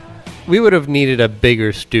Beatles. We would have needed a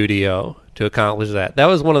bigger studio to accomplish that. That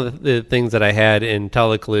was one of the things that I had in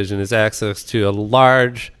Telecollision, is access to a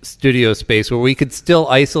large studio space where we could still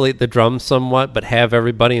isolate the drums somewhat, but have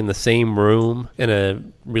everybody in the same room in a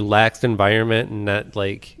relaxed environment and not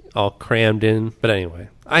like all crammed in. But anyway,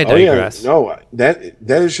 I digress. No, that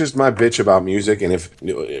is just my bitch about music. And if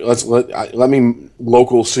let me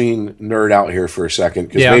local scene nerd out here for a second,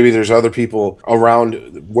 because maybe there's other people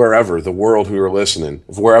around wherever the world who are listening,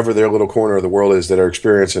 wherever their little corner of the world is, that are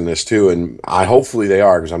experiencing this too. And hopefully they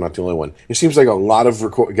are, because I'm not the only one. It seems like a lot of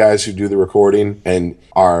guys who do the recording and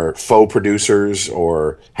are faux producers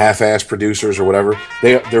or half-ass producers or whatever,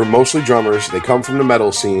 they're mostly drummers. They come from the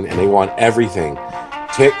metal scene and they want everything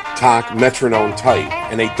tick-tock, metronome tight,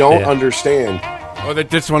 and they don't understand. Or they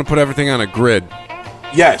just want to put everything on a grid.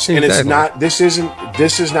 Yes, and it's not. This is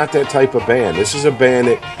not that type of band. This is a band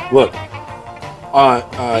that, look,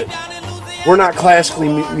 we're not classically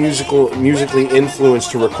musically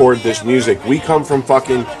influenced to record this music. We come from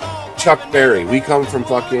fucking Chuck Berry. We come from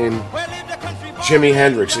fucking Jimi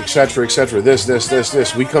Hendrix, etc., etc.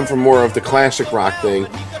 This. We come from more of the classic rock thing,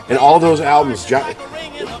 and all those albums,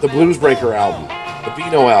 the Blues Breaker album, the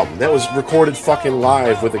Beano album, that was recorded fucking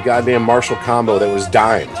live with a goddamn Marshall combo that was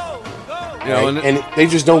dying. You know, and they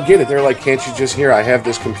just don't get it. They're like, can't you just hear, I have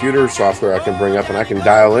this computer software I can bring up and I can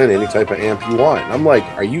dial in any type of amp you want. And I'm like,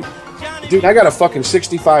 are you... Dude, I got a fucking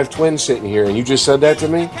 65 twin sitting here and you just said that to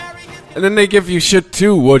me? And then they give you shit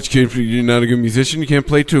too. What, you're not a good musician? You can't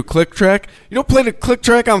play to a click track? You don't play the click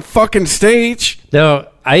track on fucking stage? No,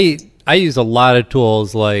 I use a lot of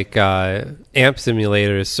tools like amp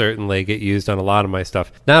simulators. Certainly get used on a lot of my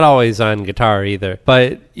stuff. Not always on guitar either.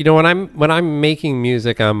 But you know, when I'm making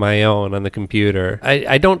music on my own on the computer,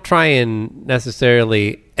 I don't try and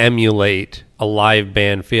necessarily emulate a live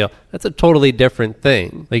band feel. That's a totally different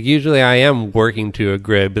thing. Like usually I am working to a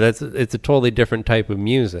grid, but it's a totally different type of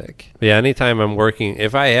music. But yeah, anytime I'm working,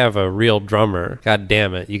 if I have a real drummer, god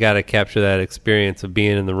damn it, you got to capture that experience of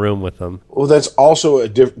being in the room with them. Well, that's also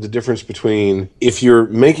the difference between if you're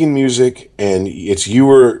making music and it's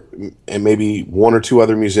you and maybe one or two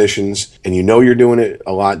other musicians, and you know you're doing it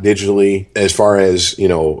a lot digitally, as far as, you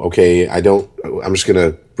know, okay, I'm just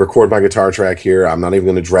going to record my guitar track here. I'm not even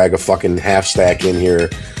going to drag a fucking half stack in here,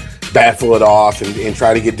 baffle it off, and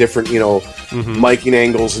try to get different, you know, miking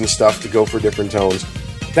angles and stuff to go for different tones.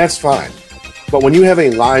 That's fine. But when you have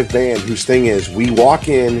a live band whose thing is, we walk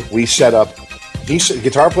in, we set up,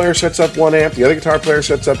 guitar player sets up one amp, the other guitar player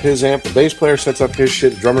sets up his amp, the bass player sets up his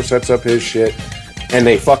shit, the drummer sets up his shit, and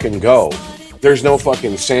they fucking go. There's no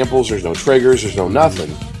fucking samples, there's no triggers, there's no nothing.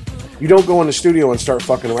 You don't go in the studio and start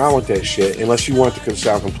fucking around with that shit unless you want it to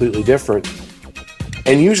sound completely different.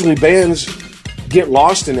 And usually bands get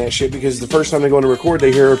lost in that shit because the first time they go to record,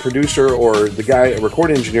 they hear a producer or a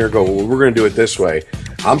recording engineer go, well, we're going to do it this way.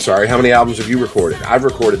 I'm sorry, how many albums have you recorded? I've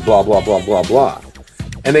recorded blah, blah, blah, blah, blah.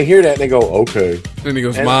 And they hear that and they go, okay. Then he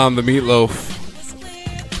goes, Mom, the meatloaf.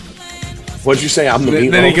 What'd you say? I'm the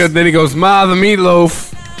meatloaf? Then he goes, Ma, the meatloaf.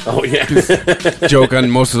 Oh, yeah. Joke on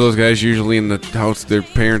most of those guys usually in the house, their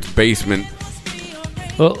parents' basement.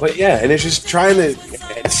 Well, but yeah, and it's just trying to...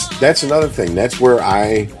 That's another thing. That's where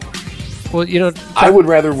Well, you know... I would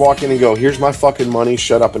rather walk in and go, here's my fucking money,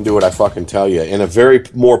 shut up and do what I fucking tell you, in a very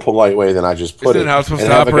more polite way than I just put it. Isn't it how it's supposed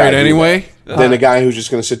to operate anyway? Than the guy who's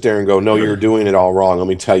just going to sit there and go, no, you're doing it all wrong. Let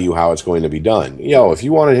me tell you how it's going to be done. Yo, if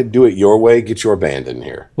you want to do it your way, get your band in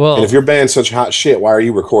here. Well, and if your band's such hot shit, why are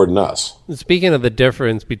you recording us? Speaking of the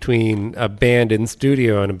difference between a band in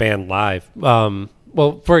studio and a band live,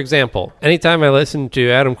 well, for example, anytime I listen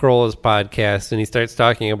to Adam Carolla's podcast and he starts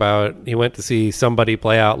talking about he went to see somebody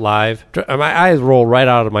play out live, my eyes roll right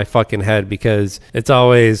out of my fucking head because it's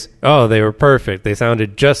always, oh, they were perfect. They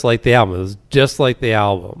sounded just like the album. It was just like the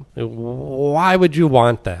album. Why would you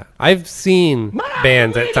want that? I've seen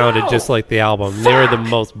bands that sounded just like the album. They were the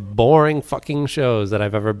most boring fucking shows that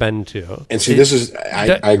I've ever been to. And see,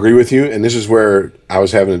 I agree with you, and this is where I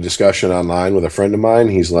was having a discussion online with a friend of mine.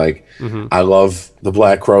 He's like, I love the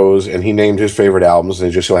Black Crowes, and he named his favorite albums, and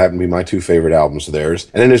it just so happened to be my two favorite albums of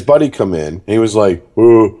theirs. And then his buddy come in, and he was like, they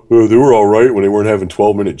were all right when they weren't having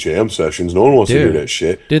 12-minute jam sessions. No one wants to hear that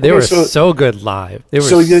shit. Dude, they were so good live. They were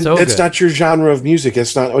so that's not your genre of music.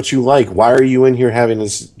 That's not what you like. Why are you in here having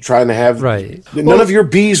this, trying to have... Right. No None of your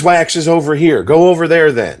beeswax is over here. Go over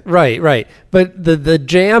there then. Right. But the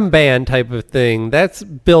jam band type of thing, that's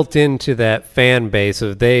built into that fan base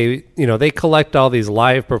of they collect all these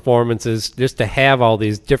live performances just to have all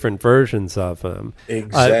these different versions of them.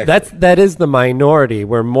 Exactly. That is the minority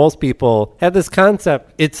where most people have this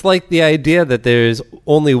concept. It's like the idea that there's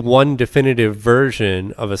only one definitive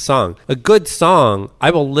version of a song. A good song,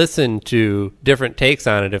 I will listen to different takes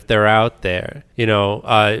on it if they're out there.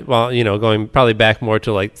 Going probably back more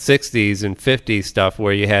to like 60s and 50s stuff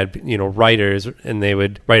where you had, writers and they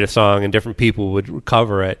would write a song and different people would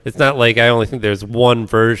cover it. It's not like I only think there's one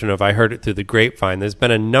version of I heard it through the grapevine. There's been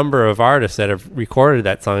a number of artists that have recorded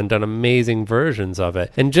that song and done amazing versions of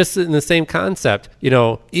it. And just in the same concept,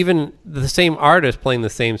 even the same artist playing the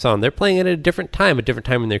same song, they're playing it at a different time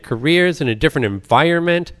in their careers, in a different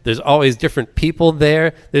environment. There's always different people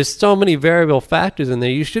there. There's so many variable factors in there.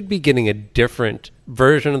 You should be getting a different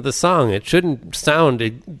version of the song. It shouldn't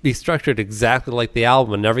be structured exactly like the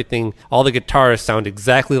album and everything. All the guitarists sound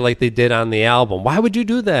exactly like they did on the album. Why would you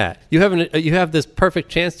do that? You have this perfect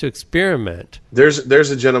chance to experiment. There's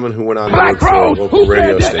a gentleman who went on to work for a local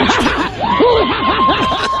radio station.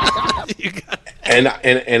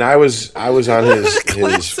 And I was on his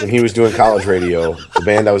when he was doing college radio. The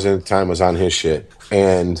band I was in at the time was on his shit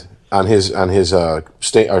and on his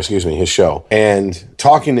show. And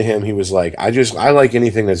talking to him, he was like, I like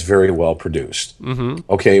anything that's very well produced. Mm-hmm.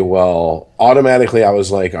 Okay, well, automatically I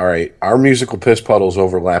was like, all right, our musical piss puddles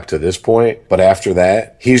overlap to this point, but after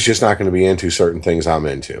that, he's just not going to be into certain things I'm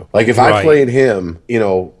into. Like if I played him,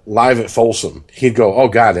 live at Folsom, he'd go, oh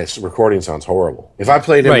God, that recording sounds horrible. If I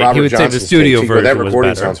played him Robert Johnson's studio version, that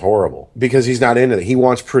recording sounds horrible because he's not into it. He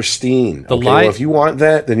wants pristine. Well, if you want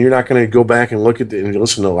that, then you're not going to go back and look at and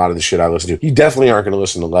listen to a lot of the shit I listen to. You definitely aren't going to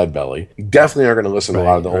listen to Leadbelly. You definitely aren't going to listen to a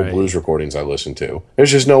lot of the old blues recordings I listen to.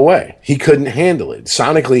 There's just no way. He couldn't handle it.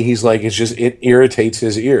 Sonically, he's like, it irritates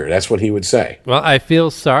his ear. That's what he would say. Well, I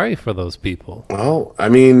feel sorry for those people. Well, I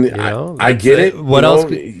mean, I get it. What else?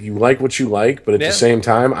 You like what you like, but at the same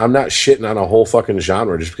time, I'm not shitting on a whole fucking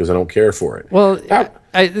genre just because I don't care for it. Well,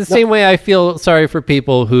 the same way I feel sorry for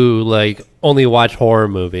people who only watch horror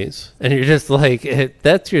movies, and you're just like,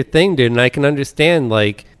 that's your thing, dude. And I can understand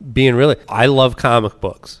being I love comic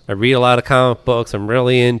books. I read a lot of comic books. I'm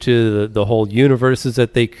really into the whole universes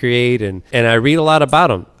that they create, and I read a lot about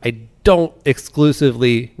them. I don't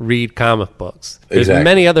exclusively read comic books. There's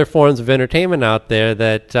many other forms of entertainment out there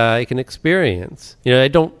that I can experience.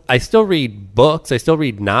 I still read books. I still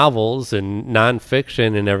read novels and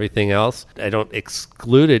nonfiction and everything else. I don't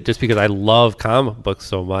exclude it just because I love comic books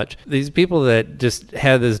so much. These people that just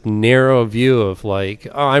have this narrow view of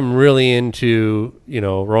I'm really into,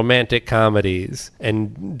 romantic comedies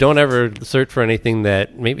and don't ever search for anything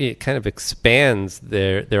that maybe it kind of expands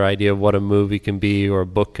their idea of what a movie can be or a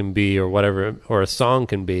book can be or whatever, or a song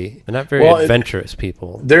can be. They're not very adventurous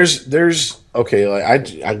people. There's I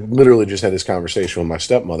literally just had this conversation with my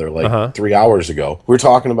stepmother 3 hours ago. We were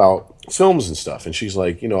talking about films and stuff, and she's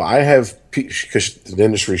like, I have, because the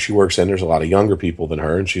industry she works in, there's a lot of younger people than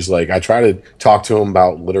her, and she's like, I try to talk to them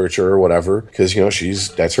about literature or whatever, because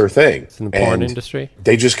that's her thing. It's in the porn industry.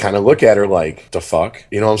 They just kind of look at her like, the fuck,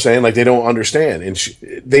 you know what I'm saying? They don't understand, and so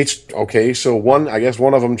I guess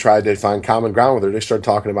one of them tried to find common ground with her. They started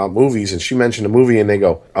talking about movies, and she mentioned a movie, and they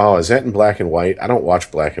go, oh, is that in black and white? I don't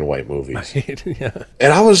watch black and white movies. Yeah.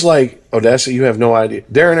 And I was like, Odessa, you have no idea.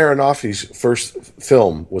 Darren Aronofsky's first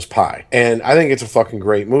film was Pi. And I think it's a fucking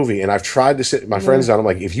great movie. And I've tried to sit my friends down. I'm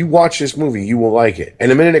like, if you watch this movie, you will like it. And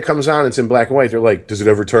the minute it comes on, it's in black and white. They're like, does it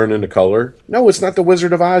ever turn into color? No, it's not The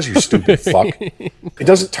Wizard of Oz, you stupid fuck. It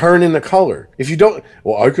doesn't turn into color. If you don't,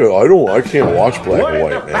 I can't watch black and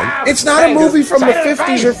white, man. It's not a movie from the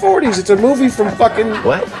 50s or 40s. It's a movie from fucking...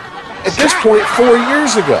 What? At this point, 4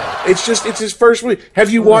 years ago. It's his first movie. Have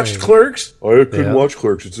you watched Clerks? I couldn't watch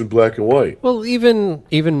Clerks. It's in black and white. Well,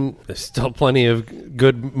 even there's still plenty of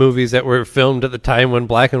good movies that were filmed at the time when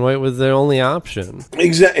black and white was their only option.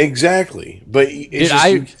 Exactly. But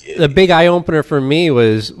the big eye opener for me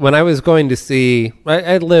was when I was going to see.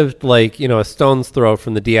 I lived a stone's throw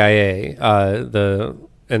from the DIA,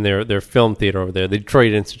 and their film theater over there, the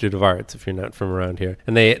Detroit Institute of Arts. If you're not from around here,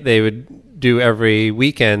 and they would do every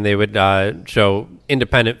weekend, they would show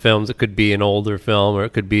independent films. It could be an older film or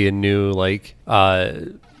it could be a new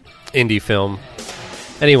indie film.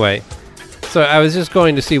 Anyway, so I was just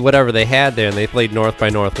going to see whatever they had there, and they played North by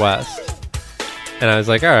Northwest. And I was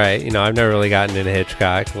like, all right, I've never really gotten into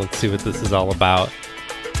Hitchcock. Let's see what this is all about.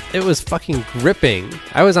 It was fucking gripping.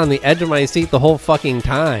 I was on the edge of my seat the whole fucking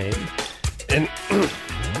time. And,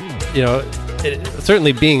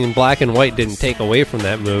 certainly being in black and white didn't take away from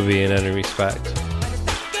that movie in any respect.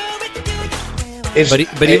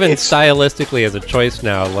 But even stylistically as a choice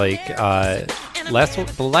now, like the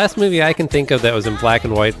last movie I can think of that was in black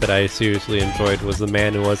and white that I seriously enjoyed was The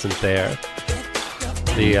Man Who Wasn't There,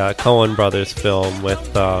 the Coen Brothers film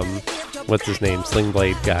with what's his name, Sling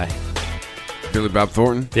Blade guy, Billy Bob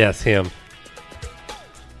Thornton. Yes, him.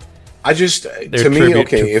 I just, to me,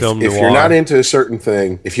 okay, if you're not into a certain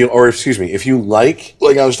thing, if you like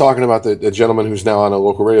I was talking about the gentleman who's now on a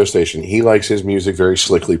local radio station, he likes his music very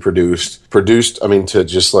slickly produced, to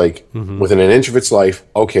just like within an inch of its life,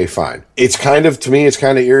 okay, fine. It's kind of, to me, it's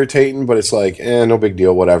kind of irritating, but it's like, no big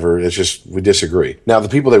deal, whatever. It's just, we disagree. Now, the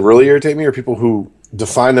people that really irritate me are people who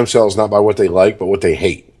define themselves not by what they like, but what they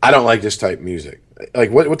hate. I don't like this type of music.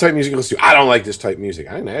 Like, what type of music you listen to? I don't like this type of music.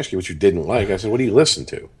 I didn't ask you what you didn't like. I said, what do you listen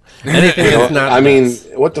to? Anything that's not. I mean,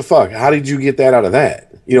 what the fuck? How did you get that out of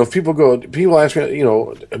that? If people ask me,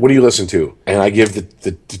 what do you listen to? And I give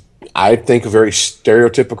I think a very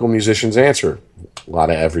stereotypical musician's answer. A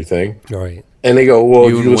lot of everything. Right. And they go, well,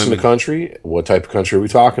 you listen to country? What type of country are we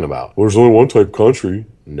talking about? Well, there's only one type of country.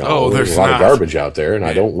 No, there's a lot of garbage out there, and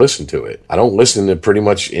I don't listen to it. I don't listen to pretty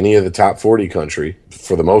much any of the top 40 country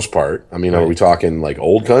for the most part. I mean, Are we talking like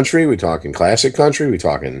old country? Are we talking classic country? Are we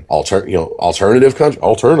talking alternative country?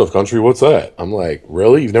 Alternative country? What's that? I'm like,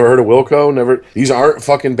 really? You've never heard of Wilco? Never? These aren't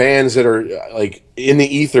fucking bands that are like in the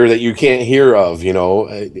ether that you can't hear of.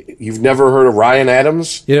 You've never heard of Ryan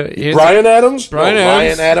Adams? Brian Adams.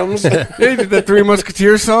 They did the Three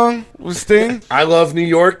Musketeers song with Sting. I Love New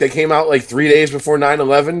York. They came out like 3 days before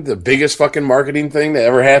 9/11. The biggest fucking marketing thing that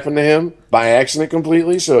ever happened to him by accident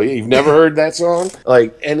completely. So you've never heard that song?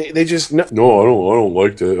 And they just no, I don't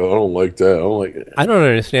like that. I don't like that. I don't like it. I don't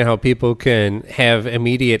understand how people can have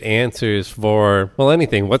immediate answers for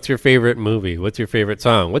anything. What's your favorite movie? What's your favorite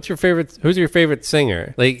song? Who's your favorite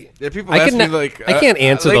singer? Like, people ask me like, I can't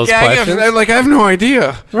answer those questions. I have no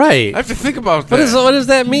idea. Right. I have to think about that. What does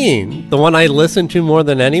that mean? The one I listen to more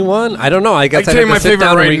than anyone? I don't know. I guess I can tell you my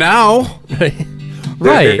favorite right now.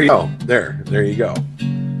 Right. There you go. There you go.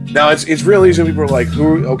 Now it's real easy when people are like,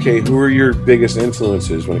 who are your biggest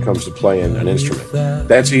influences when it comes to playing an instrument?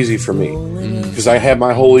 That's easy for me because I have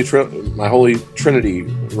my holy trinity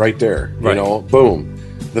right there. Right. Boom,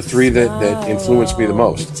 the three that influenced me the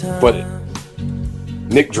most. But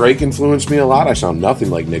Nick Drake influenced me a lot. I sound nothing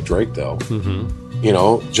like Nick Drake though.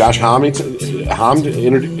 Josh Homme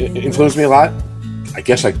influenced me a lot. I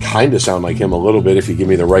guess I kind of sound like him a little bit if you give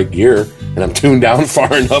me the right gear and I'm tuned down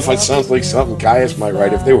far enough. It sounds like something Caius might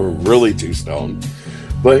write if they were really too stoned.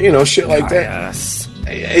 But shit like that.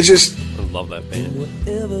 It's just, I love that band.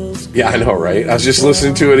 Yeah, I know, right? I was just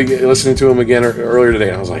listening to him again earlier today,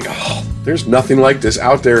 and I was like, oh, there's nothing like this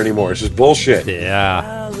out there anymore. It's just bullshit.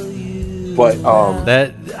 Yeah. But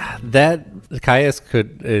that Caius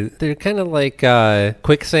they're kind of like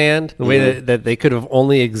quicksand, the way that they could have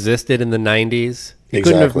only existed in the 90s. You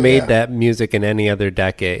couldn't have made that music in any other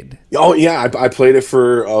decade. Oh, yeah. I played it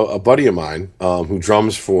for a buddy of mine who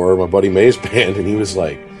drums for my buddy May's band, and he was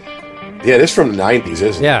like, yeah, this is from the 90s,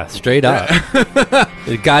 isn't it? Yeah, straight up.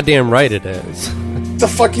 You're goddamn right it is. What the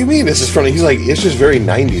fuck you mean this is from? He's like, it's just very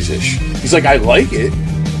 90s-ish. He's like, I like it,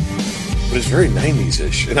 but it's very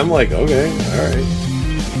 90s-ish. And I'm like, okay, all right.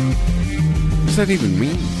 What does that even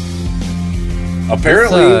mean?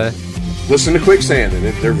 Apparently, listen to Quicksand, and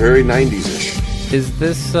they're very 90s-ish. Is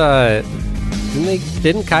this,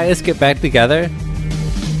 didn't Caius get back together?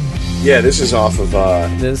 Yeah, this is off of,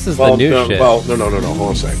 this is the new shit. Well, no, hold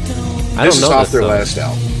on a second. This is off their last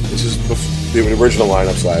album. This is the original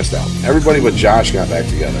lineup's last album. Everybody but Josh got back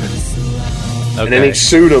together. Okay. And then he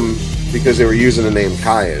sued him because they were using the name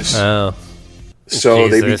Caius. Oh. So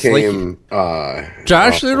they became...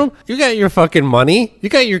 Josh, you got your fucking money. You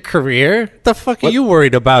got your career. What the fuck are you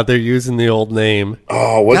worried about? They're using the old name.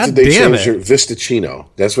 Oh, what did they change? Vistacino.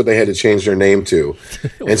 That's what they had to change their name to.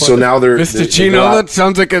 And so now they're... Vistacino? That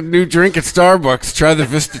sounds like a new drink at Starbucks. Try the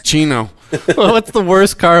Vistacino. Well, what's the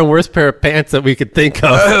worst car and worst pair of pants that we could think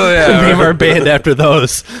of? Name our band after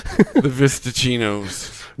those. The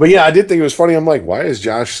Vistachinos. But yeah, I did think it was funny. I'm like, why is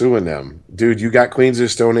Josh suing them? Dude, you got Queens of the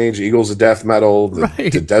Stone Age, Eagles of Death Metal,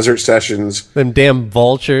 the Desert Sessions. Them damn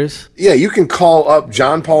vultures. Yeah, you can call up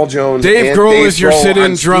John Paul Jones. Dave Grohl is your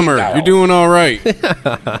sit-in drummer. You're doing all right.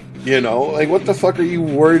 Like, what the fuck are you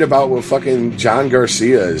worried about what fucking John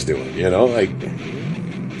Garcia is doing?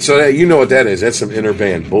 So that, you know what that is. That's some inner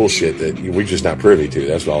band bullshit that we're just not privy to.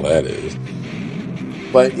 That's all that is.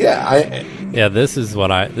 But yeah, this is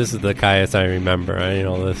the Caius I remember. I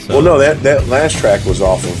know this. Well, no, that last track was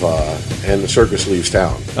off of And the Circus Leaves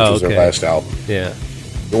Town, which was their last album. Yeah.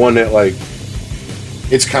 The one that, like,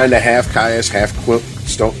 It's kind of half Caius, half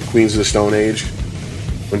Queens of the Stone Age.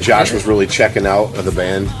 When Josh was really checking out of the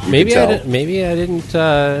band, maybe I didn't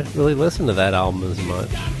really listen to that album as much.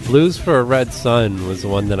 Blues for a Red Sun was the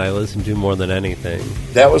one that I listened to more than anything.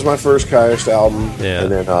 That was my first Caius album, yeah.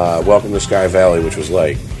 And then Welcome to Sky Valley, which was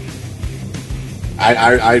like,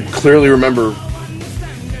 I clearly remember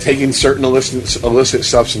taking certain illicit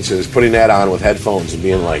substances, putting that on with headphones, and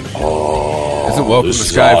being like, "Oh, isn't Welcome to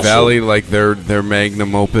Sky awesome. Valley like their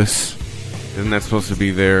magnum opus? Isn't that supposed to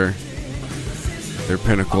be their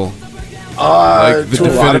pinnacle? Like the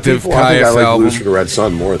definitive people, I think I like album. Blues for the Red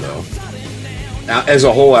Sun more, though. As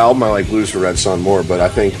a whole album, I like Blues for Red Sun more, but I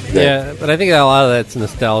think but I think a lot of that's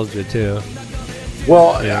nostalgia too.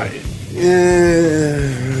 Well,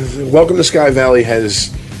 Welcome to Sky Valley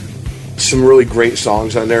has some really great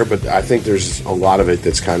songs on there, but I think there's a lot of it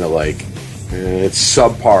that's kind of like it's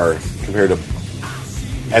subpar compared to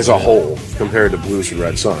as a whole compared to Blues for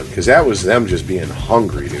Red Sun, because that was them just being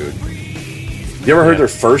hungry, dude. You ever heard their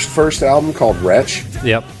first album called Wretch?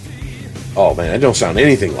 Yep. Oh man, that don't sound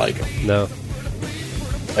anything like them. No.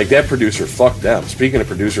 Like that producer fucked them. Speaking of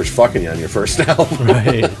producers fucking you on your first album.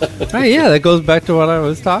 Right. Yeah, that goes back to what I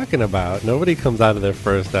was talking about. Nobody comes out of their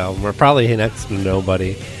first album, or probably next to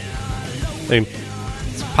nobody. I mean,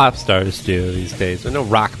 it's pop stars do these days. There's no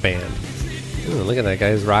rock band. Ooh, look at that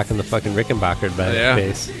guy who's rocking the fucking Rickenbacker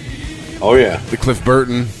bass. Oh yeah. The Cliff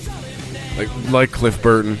Burton. Like Cliff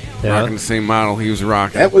Burton, rocking the same model he was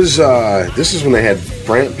rocking. That was, this is when they had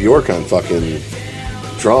Brant Bjork on fucking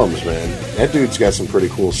drums, man. That dude's got some pretty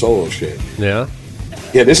cool solo shit. Yeah?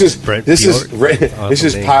 Yeah, this is Bjork.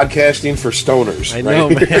 podcasting for stoners. I know,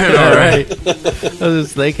 right? man. All right. I was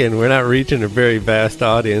just thinking, we're not reaching a very vast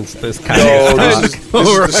audience. This kind of this is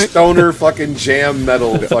the stoner fucking jam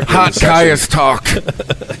metal fucking hot Caius talk.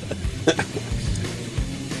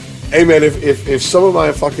 Hey man, if some of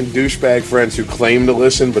my fucking douchebag friends who claim to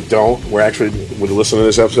listen but don't would listen to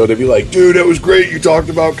this episode, they'd be like, "Dude, that was great. You talked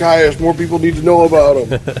about Caius. More people need to know about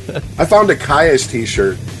him." I found a Caius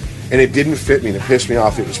T-shirt, and it didn't fit me. And it pissed me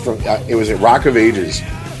off. It was at Rock of Ages,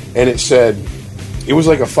 and it was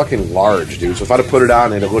like a fucking large, dude. So if I'd have put it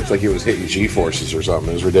on, it looked like it was hitting G-forces or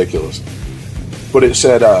something. It was ridiculous. But it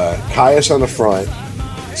said Caius on the front.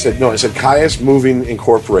 It said Caius Moving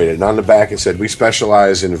Incorporated, and on the back it said, "We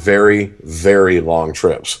specialize in very, very long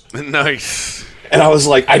trips." Nice. And I was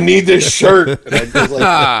like, "I need this shirt." And I was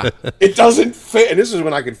like, "It doesn't fit." And this is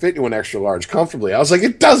when I could fit you an extra large comfortably. I was like,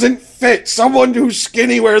 "It doesn't fit. Someone who's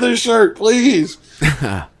skinny wear this shirt, please."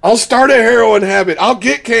 I'll start a heroin habit. I'll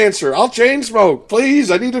get cancer. I'll chain smoke. Please,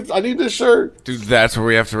 I need this shirt. Dude, that's where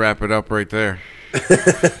we have to wrap it up right there.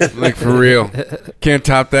 Like, for real. Can't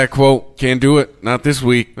top that quote. Can't do it. Not this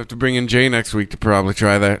week. We have to bring in Jay next week to probably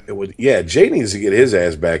try that. Jay needs to get his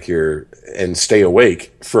ass back here and stay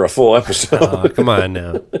awake for a full episode. Oh, come on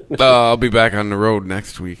now. I'll be back on the road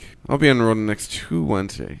next week. I'll be on the road the next 2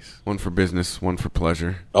 Wednesdays. One for business, one for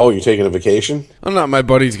pleasure. Oh, you're taking a vacation? I'm not. My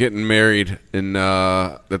buddy's getting married in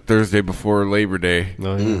the Thursday before Labor Day.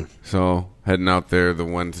 Oh, yeah. So heading out there the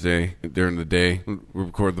Wednesday during the day. We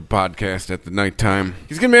record the podcast at the nighttime.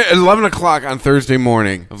 He's getting married at 11 o'clock on Thursday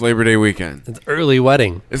morning of Labor Day weekend. It's early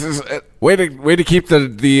wedding. This is way to keep way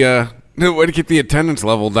to keep the attendance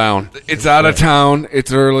level down. It's out of town.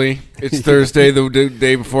 It's early. It's Thursday, the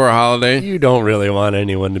day before a holiday. You don't really want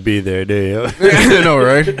anyone to be there, do you? I know,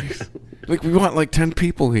 right? Like, we want like 10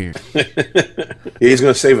 people here. He's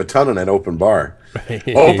going to save a ton on that open bar.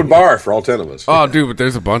 Open bar for all 10 of us. Oh, dude, but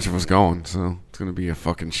there's a bunch of us going, so it's going to be a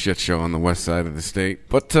fucking shit show on the west side of the state.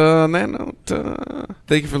 But on that note,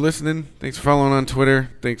 thank you for listening. Thanks for following on Twitter.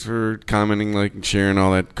 Thanks for commenting, liking, sharing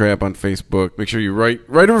all that crap on Facebook. Make sure you write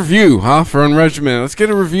a review, for Unregimented. Let's get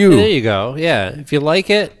a review. There you go. Yeah, if you like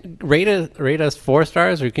it, rate us 4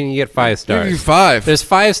 stars, or can you get 5 stars? Maybe 5. There's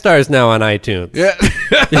 5 stars now on iTunes. Yeah.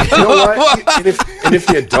 You know what? And if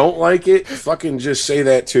you don't like it, fucking just say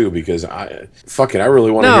that too, because I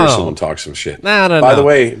really want to hear someone talk some shit. No. By the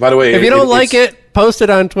way, if you don't like it, post it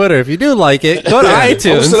on Twitter. If you do like it, go to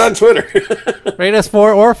iTunes. Post it on Twitter. Rate us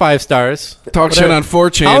 4 or 5 stars. Talk shit on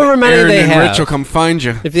 4chan. However many Aaron they and have. Rich will come find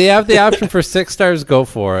you. If you have the option for 6 stars, go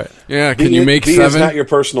for it. Yeah, can you make B 7? is not your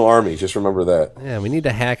personal army. Just remember that. Yeah, we need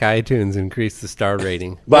to hack iTunes and increase the star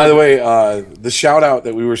rating. By the way, the shout out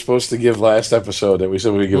that we were supposed to give last episode that we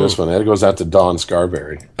said we'd give this one, that goes out to Dawn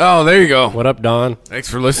Scarberry. Oh, there you go. What up, Dawn? Thanks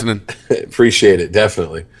for listening. Appreciate it,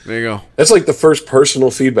 definitely. There you go. That's like the first personal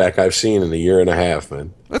feedback I've seen in a year and a half,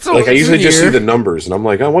 man. That's like I usually just see the numbers, and I'm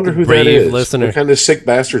like, I wonder who that is. Listener. What kind of sick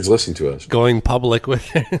bastards listen to us? Going public with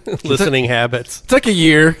listening habits. It's like a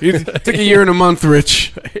year. It's like a year and a month,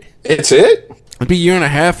 Rich. It's it? It'd be a year and a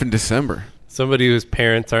half in December. Somebody whose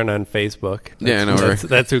parents aren't on Facebook. Yeah, I know, right?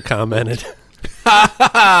 That's who commented.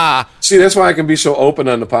 See, that's why I can be so open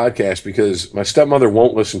on the podcast, because my stepmother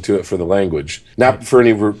won't listen to it for the language. Not for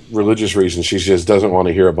any religious reasons. She just doesn't want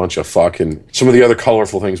to hear a bunch of fuck and some of the other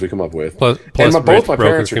colorful things we come up with. Plus both my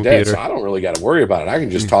parents are computer. dead, so I don't really got to worry about it. I can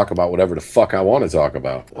just talk about whatever the fuck I want to talk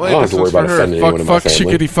about. Well, I don't have to worry about offending anyone in my fuck,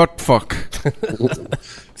 family. shickety, fuck.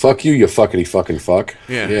 Fuck you fuckity fucking fuck.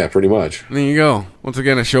 Yeah, pretty much. There you go. Once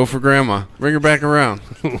again, a show for Grandma. Bring her back around.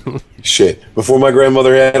 Shit. Before my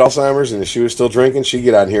grandmother had Alzheimer's and she was still drinking, she'd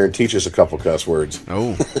get out here and teach us a couple cuss words.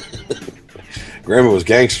 Oh. Grandma was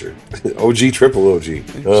gangster. OG, triple OG.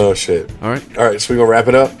 Oh, shit. All right, so we gonna wrap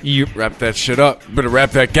it up? You wrap that shit up. Better wrap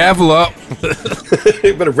that gavel up.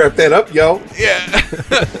 You better wrap that up, yo. Yeah.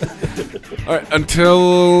 All right,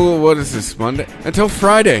 until, what is this, Monday? Until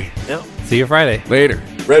Friday. Yep. See you Friday. Later.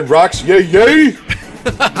 Red Rocks, yay, yay!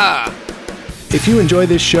 If you enjoy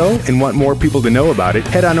this show and want more people to know about it,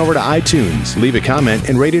 head on over to iTunes, leave a comment,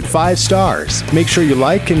 and rate it 5 stars. Make sure you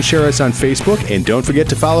like and share us on Facebook, and don't forget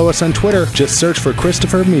to follow us on Twitter. Just search for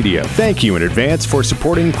Christopher Media. Thank you in advance for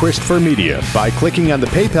supporting Christopher Media by clicking on the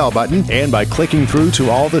PayPal button and by clicking through to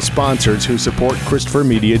all the sponsors who support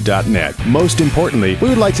ChristopherMedia.net. Most importantly, we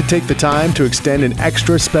would like to take the time to extend an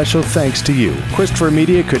extra special thanks to you. Christopher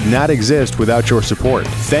Media could not exist without your support.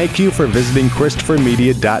 Thank you for visiting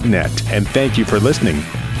ChristopherMedia.net, and thank you for listening.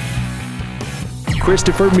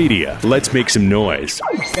 Christopher Media. Let's make some noise.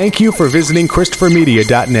 Thank you for visiting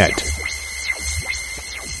ChristopherMedia.net.